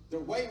son, the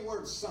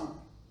wayward son.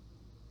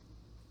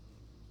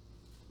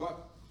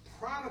 But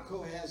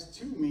prodigal has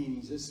two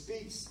meanings. It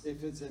speaks,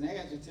 if it's an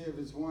adjective,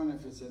 it's one.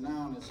 If it's a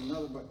noun, it's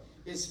another. But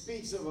it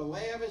speaks of a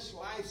lavish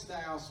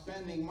lifestyle,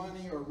 spending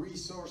money or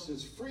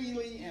resources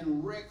freely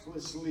and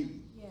recklessly.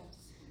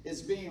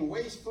 It's being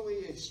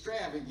wastefully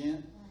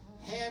extravagant,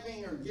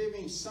 having or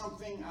giving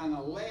something on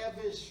a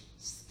lavish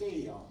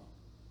scale.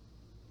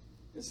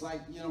 It's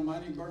like,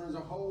 money burns a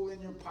hole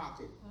in your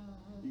pocket.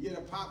 You get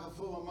a pocket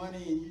full of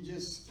money and you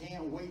just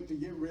can't wait to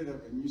get rid of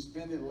it. And you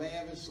spend it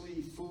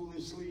lavishly,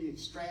 foolishly,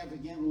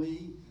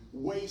 extravagantly,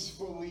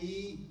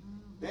 wastefully.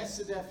 That's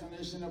the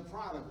definition of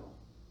prodigal.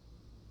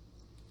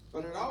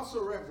 But it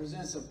also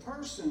represents a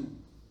person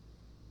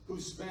who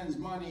spends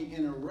money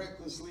in a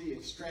recklessly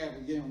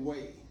extravagant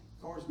way.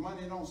 Of course,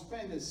 money don't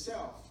spend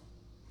itself.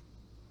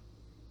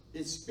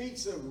 It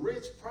speaks of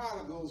rich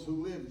prodigals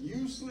who lived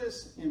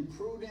useless,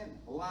 imprudent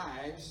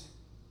lives.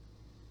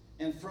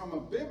 And from a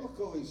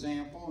biblical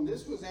example, and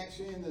this was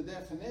actually in the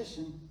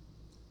definition,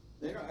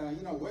 they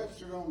don't,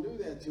 Webster don't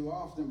do that too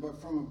often,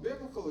 but from a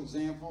biblical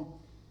example,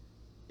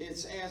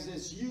 it's as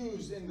it's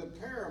used in the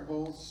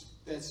parables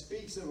that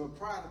speaks of a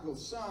prodigal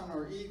son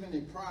or even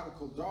a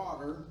prodigal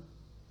daughter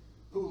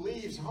who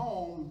leaves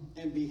home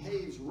and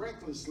behaves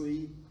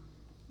recklessly,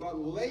 but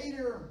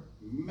later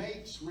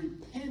makes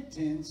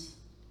repentance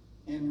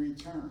and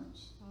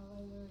returns.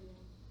 Hallelujah.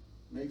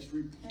 Makes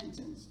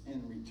repentance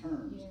and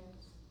returns. Yes.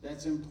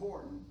 That's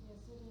important. Yes,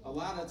 it is. A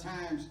lot of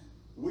times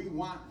we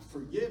want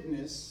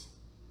forgiveness.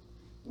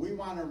 We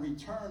want to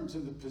return to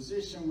the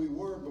position we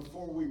were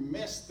before we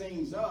messed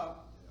things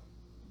up,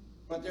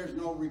 but there's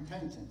no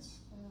repentance.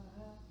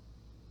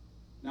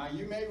 Now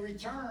you may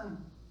return,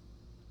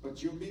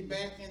 but you'll be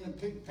back in the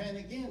pig pen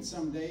again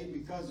someday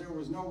because there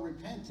was no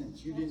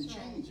repentance. You didn't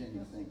change anything.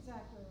 That's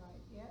exactly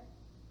right. Yep.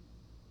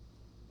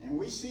 And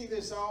we see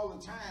this all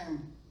the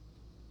time.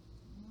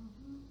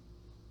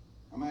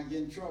 I might get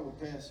in trouble,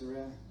 Pastor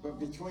Ray, but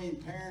between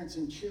parents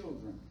and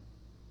children,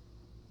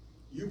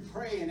 you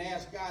pray and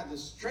ask God to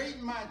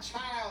straighten my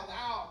child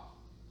out.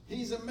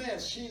 He's a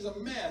mess. She's a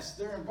mess.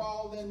 They're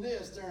involved in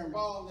this. They're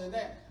involved in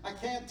that. I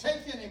can't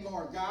take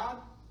anymore, God.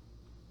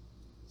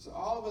 So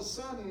all of a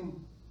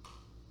sudden,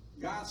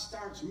 God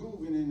starts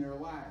moving in their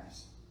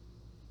lives.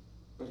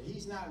 But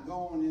he's not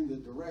going in the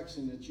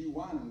direction that you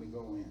want him to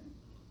go in.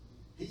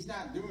 He's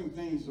not doing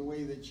things the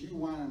way that you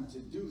want him to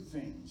do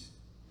things.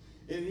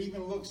 It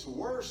even looks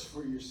worse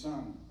for your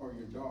son or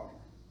your daughter.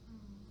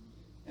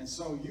 And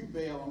so you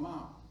bail them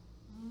out.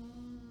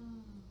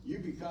 You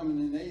become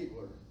an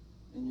enabler.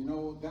 And you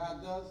know what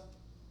God does?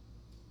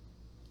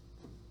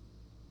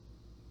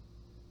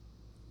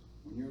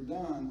 When you're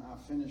done, I'll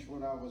finish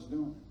what I was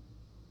doing.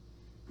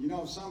 You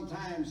know,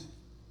 sometimes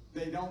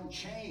they don't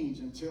change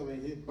until they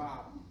hit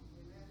bottom.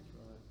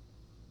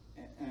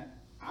 And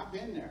I've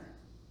been there.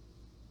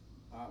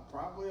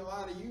 Probably a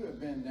lot of you have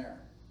been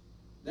there.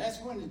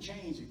 That's when the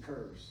change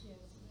occurs. Yes,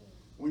 it is.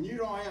 When you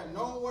don't have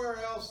nowhere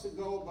else to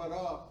go but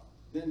up,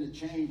 then the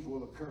change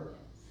will occur.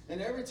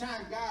 And every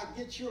time God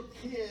gets your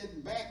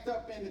kid backed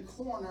up in the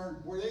corner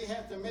where they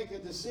have to make a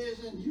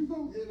decision, you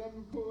go get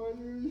them,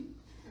 boy.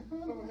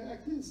 I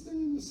can't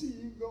stand to see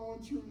you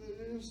going through this.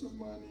 Here's some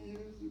money.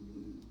 Here's some...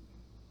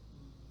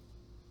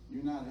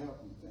 You're not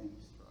helping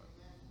things.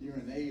 You're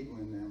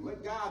enabling them.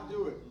 Let God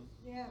do it.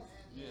 Yes.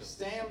 Yes.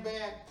 Stand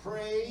back,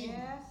 pray,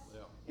 Yes.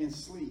 and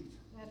sleep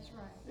That's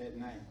right. at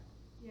night.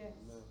 Yes.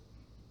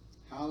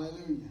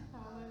 Hallelujah.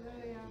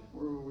 Hallelujah.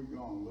 Where are we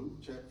going? Luke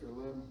chapter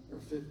 11 or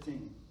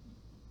 15?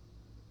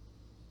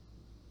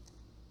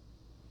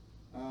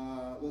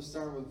 Let's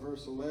start with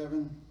verse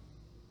 11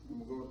 and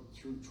we'll go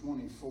through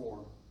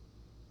 24.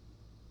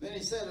 Then he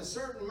said, a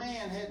certain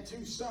man had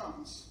 2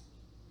 sons.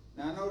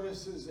 Now I know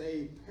this is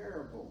a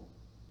parable,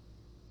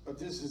 but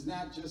this is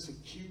not just a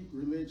cute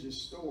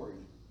religious story.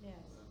 Yes.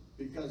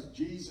 Because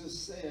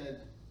Jesus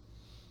said,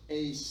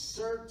 a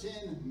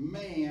certain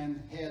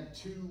man had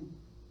 2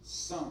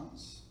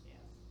 sons. Yes.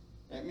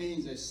 That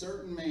means a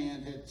certain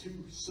man had 2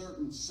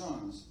 certain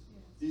sons.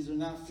 Yes. These are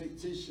not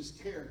fictitious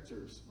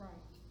characters. Right.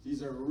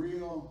 These are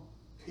real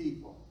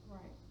people. Right.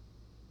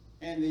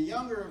 And the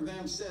younger of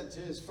them said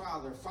to his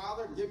father,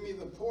 Father, give me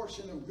the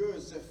portion of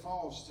goods that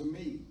falls to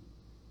me.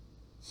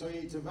 So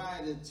he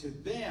divided to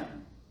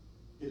them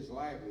his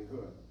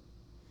livelihood.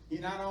 He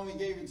not only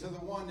gave it to the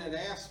one that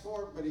asked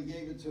for it, but he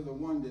gave it to the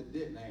one that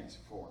didn't ask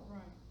for it.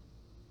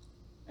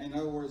 Right. In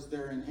other words,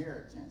 their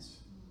inheritance.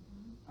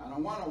 I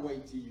don't want to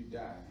wait till you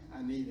die.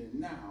 I need it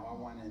now. I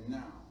want it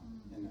now.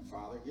 And the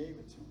father gave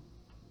it to him.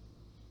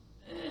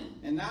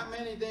 And not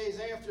many days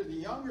after, the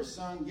younger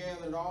son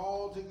gathered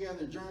all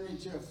together, journeyed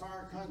to a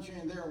far country,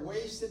 and there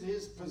wasted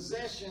his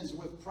possessions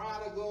with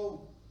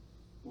prodigal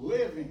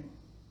living.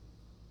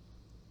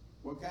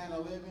 What kind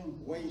of living?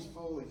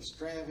 Wasteful,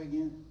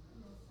 extravagant,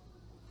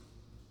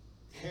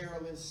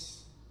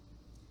 careless.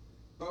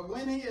 But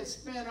when he had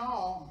spent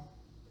all,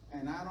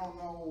 and I don't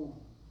know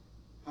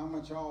how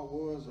much all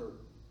was or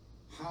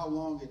how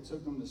long it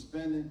took him to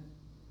spend it,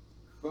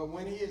 but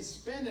when he had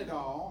spent it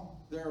all,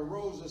 there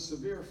arose a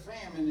severe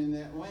famine in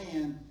that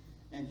land,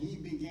 and he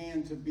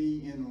began to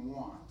be in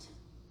want.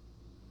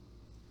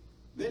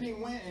 Then he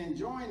went and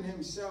joined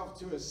himself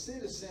to a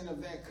citizen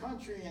of that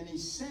country, and he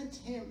sent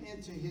him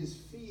into his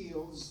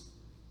fields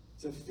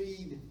to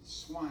feed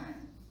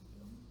swine.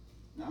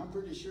 Now, I'm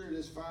pretty sure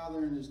this father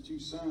and his 2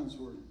 sons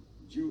were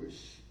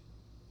Jewish.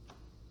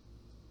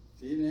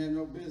 He didn't have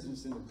no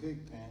business in the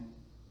pig pen.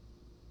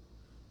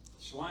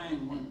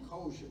 Swine weren't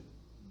kosher,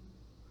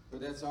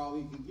 but that's all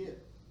he could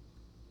get.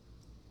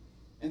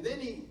 And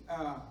then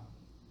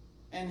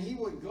he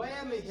would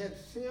gladly have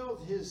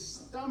filled his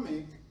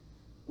stomach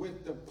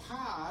with the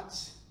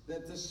pods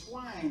that the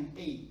swine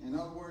ate. In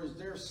other words,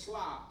 their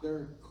slop,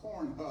 their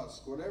corn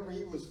husk, whatever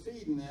he was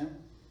feeding them,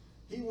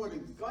 he would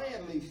have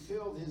gladly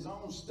filled his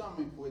own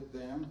stomach with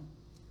them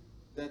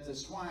that the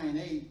swine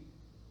ate,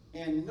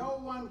 and no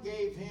one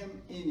gave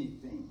him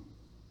anything.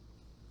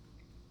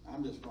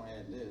 I'm just going to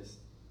add this.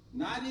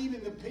 Not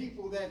even the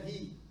people that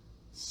he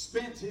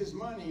spent his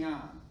money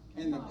on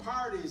and the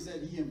parties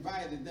that he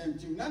invited them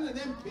to. None of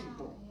them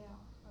people Yeah,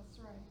 that's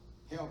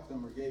right. helped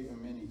them or gave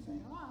him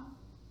anything. Come on.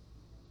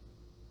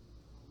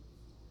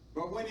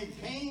 But when he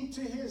came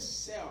to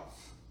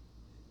himself,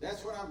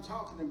 that's what I'm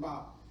talking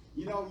about.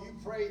 You know, you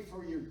pray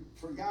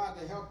for God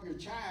to help your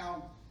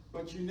child,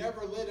 but you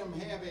never let him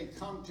have a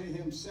come to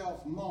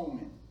himself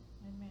moment.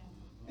 Amen.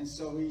 And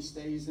so he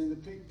stays in the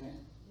pig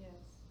pen. Yes.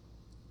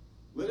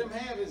 Let him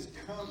have his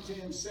come to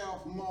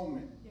himself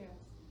moment. Yes.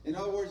 In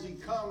other words, he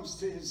comes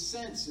to his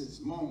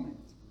senses moment.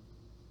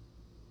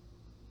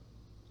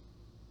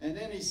 And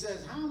then he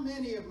says, how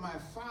many of my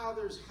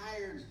father's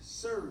hired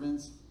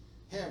servants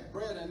have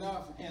bread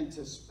enough and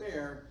to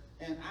spare,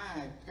 and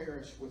I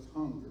perish with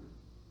hunger?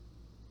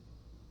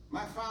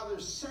 My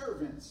father's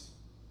servants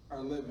are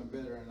living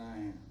better than I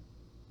am.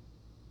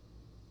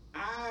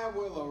 I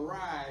will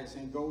arise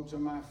and go to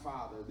my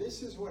father.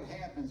 This is what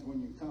happens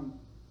when you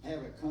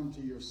have a come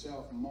to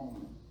yourself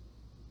moment.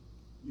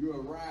 You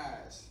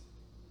arise.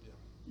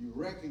 You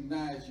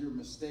recognize your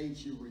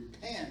mistakes, you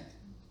repent,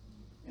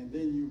 and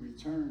then you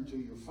return to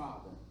your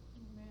father.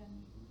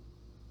 Amen.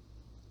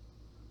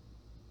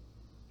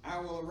 I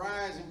will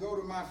arise and go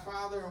to my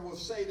father and will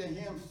say to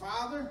him,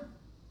 Father,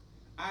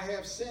 I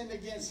have sinned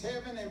against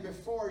heaven and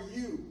before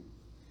you,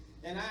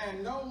 and I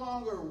am no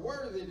longer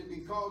worthy to be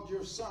called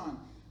your son.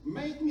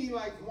 Make me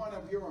like one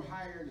of your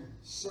hired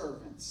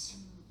servants.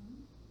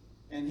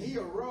 And he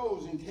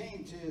arose and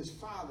came to his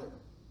father.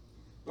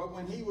 But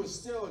when he was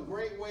still a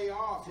great way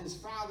off, his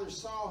father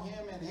saw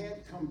him and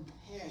had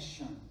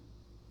compassion,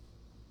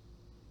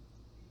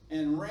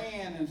 and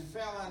ran and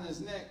fell on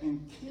his neck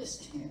and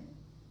kissed him.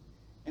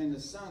 And the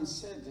son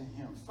said to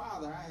him,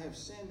 Father, I have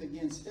sinned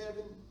against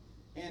heaven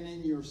and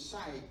in your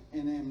sight,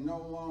 and am no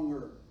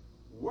longer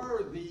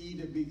worthy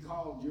to be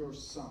called your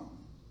son.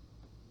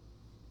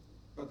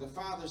 But the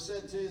father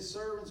said to his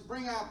servants,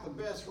 bring out the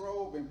best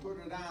robe and put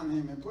it on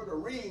him, and put a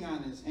ring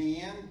on his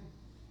hand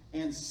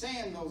and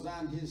sandals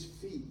on his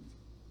feet.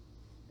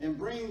 And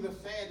bring the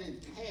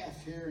fatted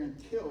calf here and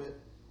kill it,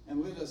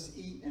 and let us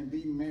eat and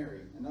be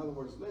merry. In other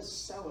words, let's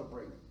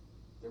celebrate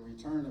the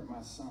return of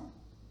my son.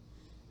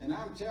 And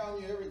I'm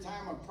telling you, every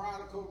time a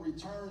prodigal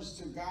returns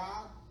to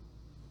God,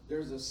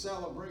 there's a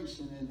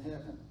celebration in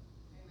heaven.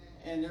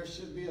 Amen. And there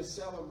should be a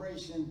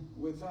celebration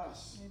with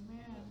us.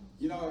 Amen.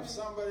 You know, if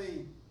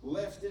somebody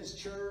left this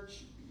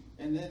church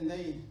and then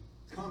they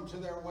come to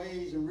their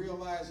ways and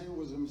realize it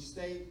was a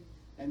mistake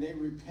and they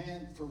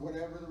repent for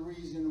whatever the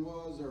reason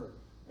was, or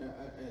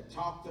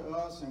talk to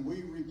us and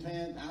we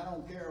repent, I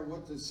don't care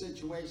what the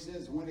situation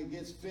is, when it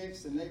gets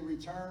fixed and they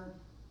return,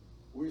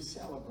 we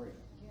celebrate.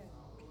 Yeah.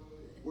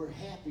 We're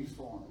happy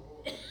for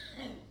them.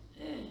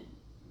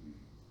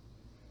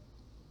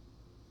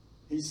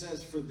 He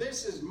says, for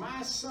this is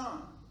my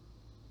son.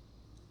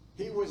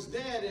 He was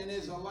dead and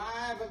is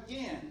alive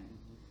again.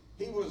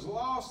 He was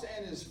lost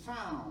and is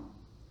found.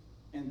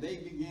 And they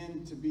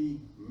begin to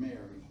be merry.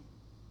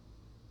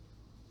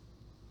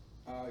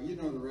 You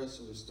know the rest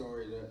of the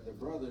story. The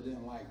brother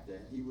didn't like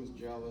that. He was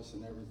jealous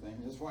and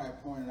everything. That's why I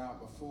pointed out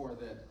before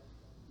that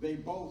they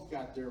both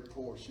got their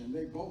portion.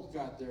 They both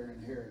got their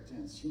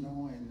inheritance, you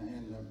know,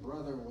 and the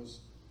brother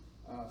was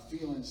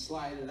feeling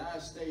slighted. I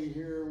stayed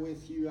here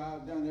with you.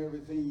 I've done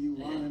everything you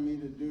wanted me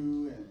to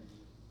do. And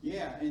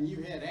yeah, and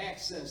you had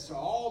access to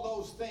all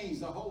those things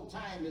the whole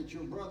time that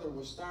your brother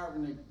was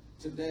starving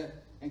to death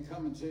and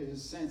coming to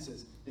his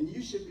senses. And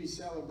you should be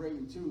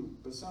celebrating too.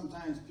 But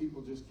sometimes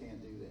people just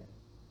can't do that.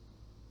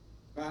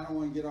 But I don't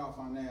want to get off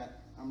on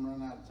that. I'm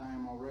running out of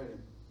time already.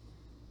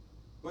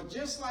 But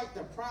just like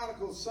the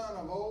prodigal son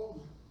of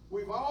old,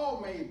 we've all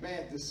made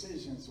bad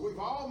decisions. We've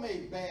all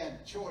made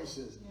bad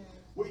choices.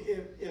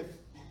 Yeah.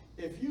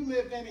 If you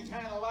lived any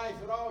kind of life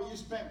at all, you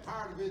spent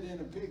part of it in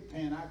a pig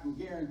pen. I can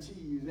guarantee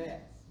you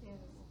that. Yes.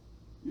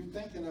 You're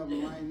thinking of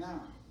them right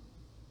now.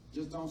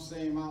 Just don't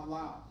say them out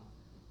loud.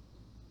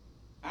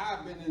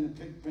 I've been in a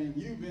pig pen.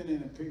 You've been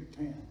in a pig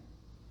pen.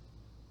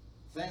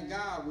 Thank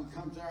God we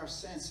come to our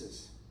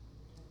senses.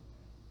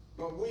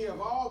 But we have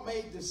all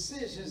made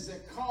decisions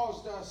that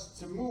caused us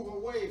to move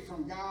away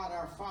from God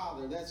our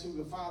Father. That's who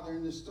the Father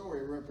in this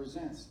story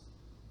represents.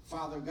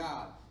 Father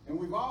God. And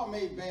we've all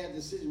made bad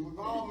decisions. We've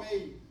all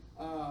made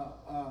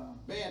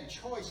bad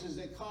choices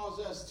that cause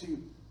us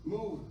to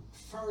move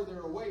further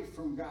away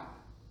from God.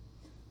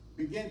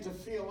 Begin to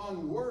feel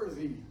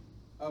unworthy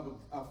of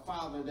a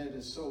Father that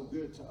is so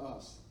good to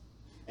us.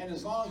 And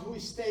as long as we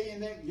stay in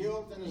that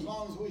guilt, and as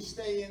long as we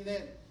stay in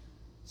that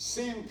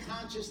sin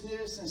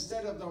consciousness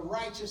instead of the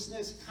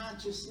righteousness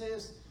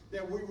consciousness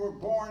that we were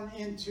born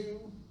into,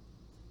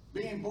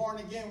 being born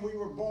again, we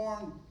were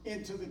born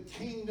into the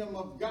kingdom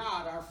of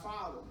God, our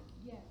Father.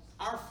 Yes.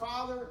 Our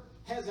Father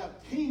has a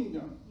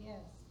kingdom. Yes.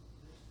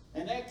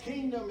 And that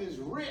kingdom is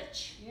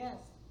rich. Yes.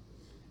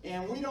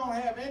 And we don't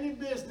have any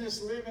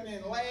business living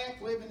in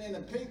lack, living in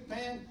a pig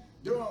pen,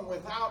 doing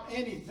without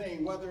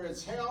anything, whether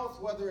it's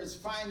health, whether it's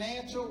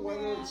financial,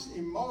 whether it's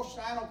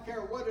emotional, I don't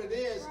care what it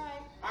is. Right.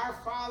 Our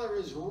Father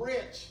is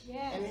rich,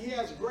 yes. And He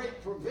has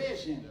great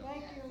provision.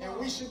 Thank you, Lord. And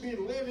we should be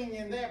living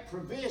in that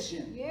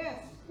provision. Yes.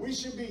 We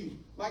should be,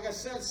 like I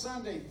said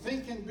Sunday,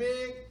 thinking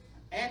big,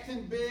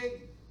 acting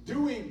big,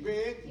 doing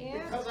big,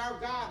 yes. Because our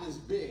God is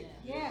big.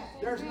 Yes.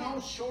 There's no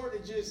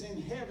shortages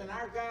in heaven.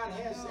 Our God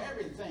has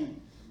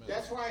everything.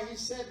 That's why He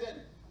said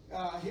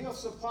that He'll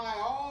supply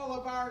all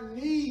of our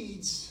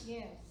needs.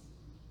 Yes.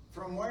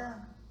 From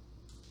where?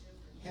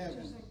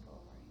 Heaven.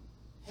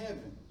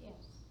 Heaven. Yes.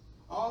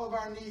 All of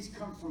our needs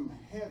come from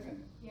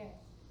heaven. Yes.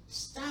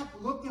 Stop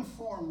looking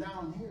for them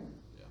down here.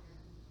 Yeah.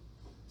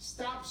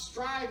 Stop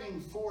striving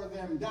for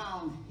them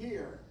down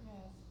here.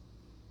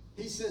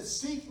 Yes. He said,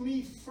 seek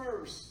me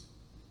first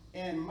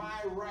and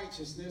my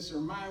righteousness,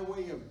 or my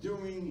way of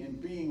doing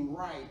and being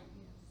right. Yes.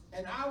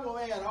 And I will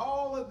add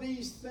all of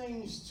these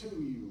things to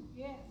you.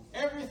 Yes.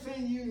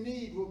 Everything you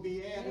need will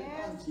be added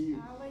unto you.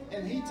 Hallelujah.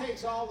 And He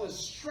takes all the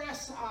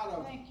stress out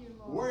of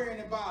worrying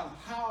about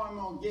how I'm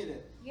going to get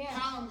it. Yes.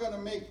 How I'm going to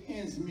make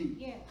ends meet.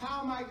 Yes.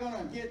 How am I going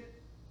to get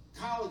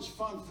college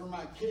fund for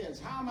my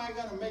kids? How am I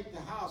going to make the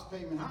house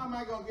payment? How am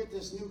I going to get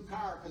this new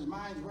car because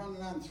mine's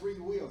running on 3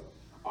 wheels?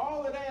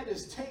 All of that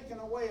is taken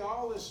away.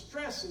 All the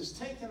stress is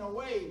taken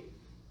away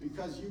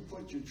because you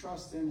put your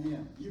trust in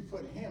Him. You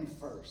put Him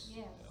first.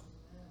 Yes.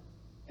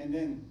 And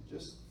then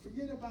just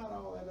forget about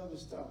all that other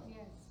stuff. Yes.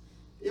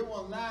 It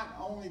will not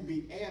only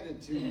be added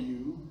to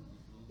you,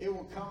 it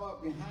will come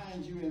up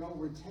behind you and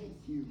overtake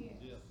you. Yes.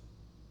 Yes.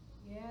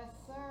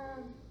 Yes,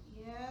 sir.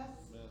 Yes.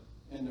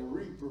 And the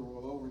reaper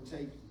will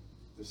overtake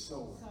the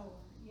sower.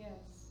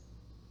 Yes.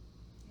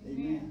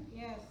 Amen.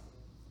 Yes.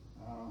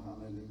 Oh,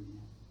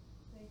 hallelujah.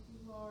 Thank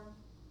you, Lord.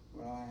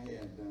 Well, I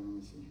had done, let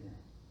me see here.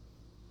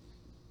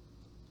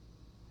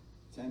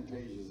 10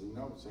 pages of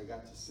notes. I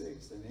got to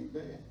 6. That ain't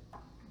bad.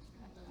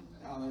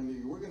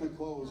 Hallelujah. We're going to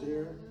close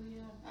here.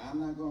 I'm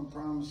not going to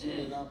promise you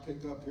that I'll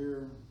pick up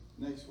here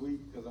next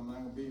week because I'm not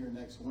going to be here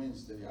next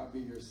Wednesday. I'll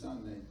be here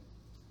Sunday.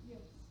 Yes.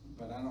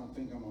 But I don't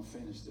think I'm going to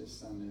finish this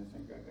Sunday. I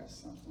think I got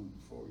something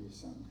for you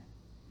Sunday.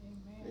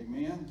 Amen.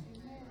 Amen?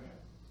 Amen.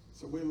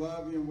 So we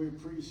love you and we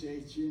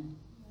appreciate you.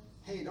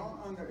 Hey, don't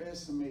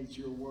underestimate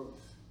your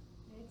worth.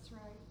 That's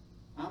right.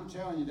 I'm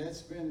telling you,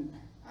 that's been,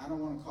 I don't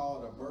want to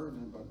call it a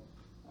burden, but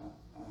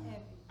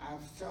Heavy.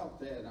 I've felt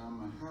that on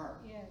my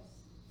heart Yes.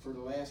 for the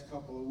last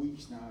couple of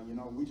weeks now. You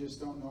know, we just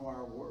don't know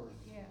our worth.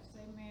 Yes.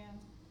 Amen.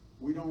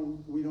 We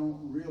don't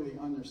really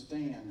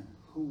understand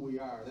who we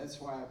are. That's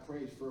why I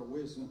prayed for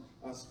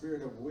a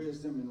spirit of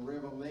wisdom and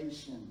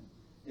revelation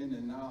in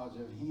the knowledge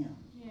of Him,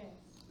 Yes.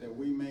 that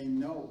we may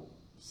know.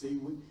 See,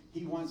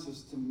 He wants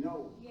us to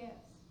know Yes.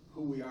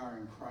 who we are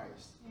in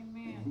Christ and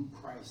Amen. who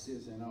Christ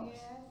is in us.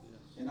 Yes.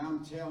 And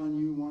I'm telling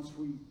you, once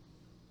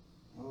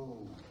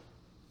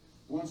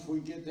we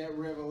get that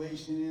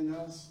revelation in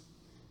us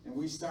and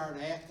we start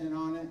acting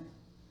on it,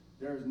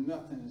 there's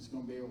nothing that's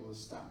going to be able to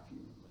stop you.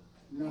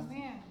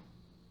 Nothing. Amen.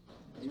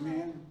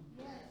 Amen?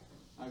 Yes.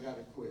 I got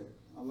to quit.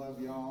 I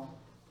love y'all.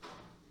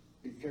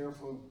 Be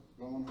careful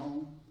going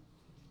home.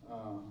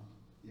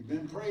 You've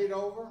been prayed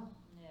over.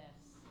 Yes.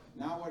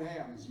 Now what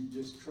happens? You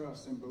just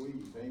trust and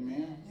believe.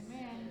 Amen?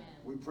 Amen.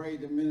 We prayed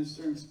the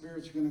ministering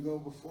spirits are going to go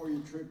before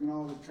you, tripping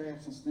all the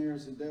traps and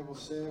snares the devil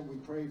said. We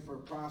prayed for a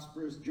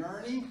prosperous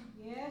journey.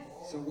 Yes.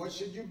 So what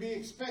should you be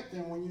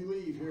expecting when you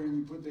leave here and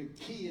you put the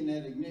key in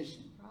that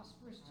ignition?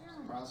 Prosperous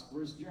journey.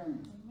 Prosperous journey.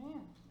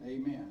 Amen.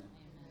 Amen.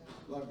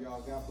 Love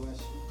y'all. God bless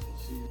you.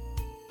 See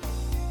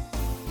you.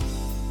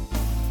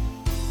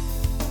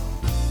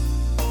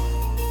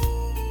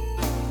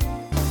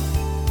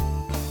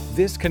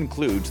 This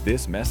concludes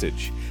this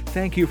message.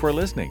 Thank you for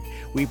listening.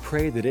 We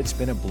pray that it's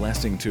been a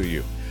blessing to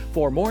you.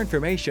 For more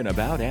information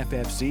about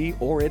FFC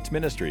or its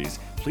ministries,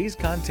 please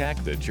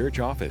contact the church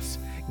office.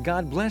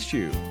 God bless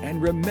you,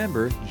 and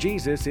remember,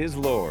 Jesus is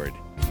Lord.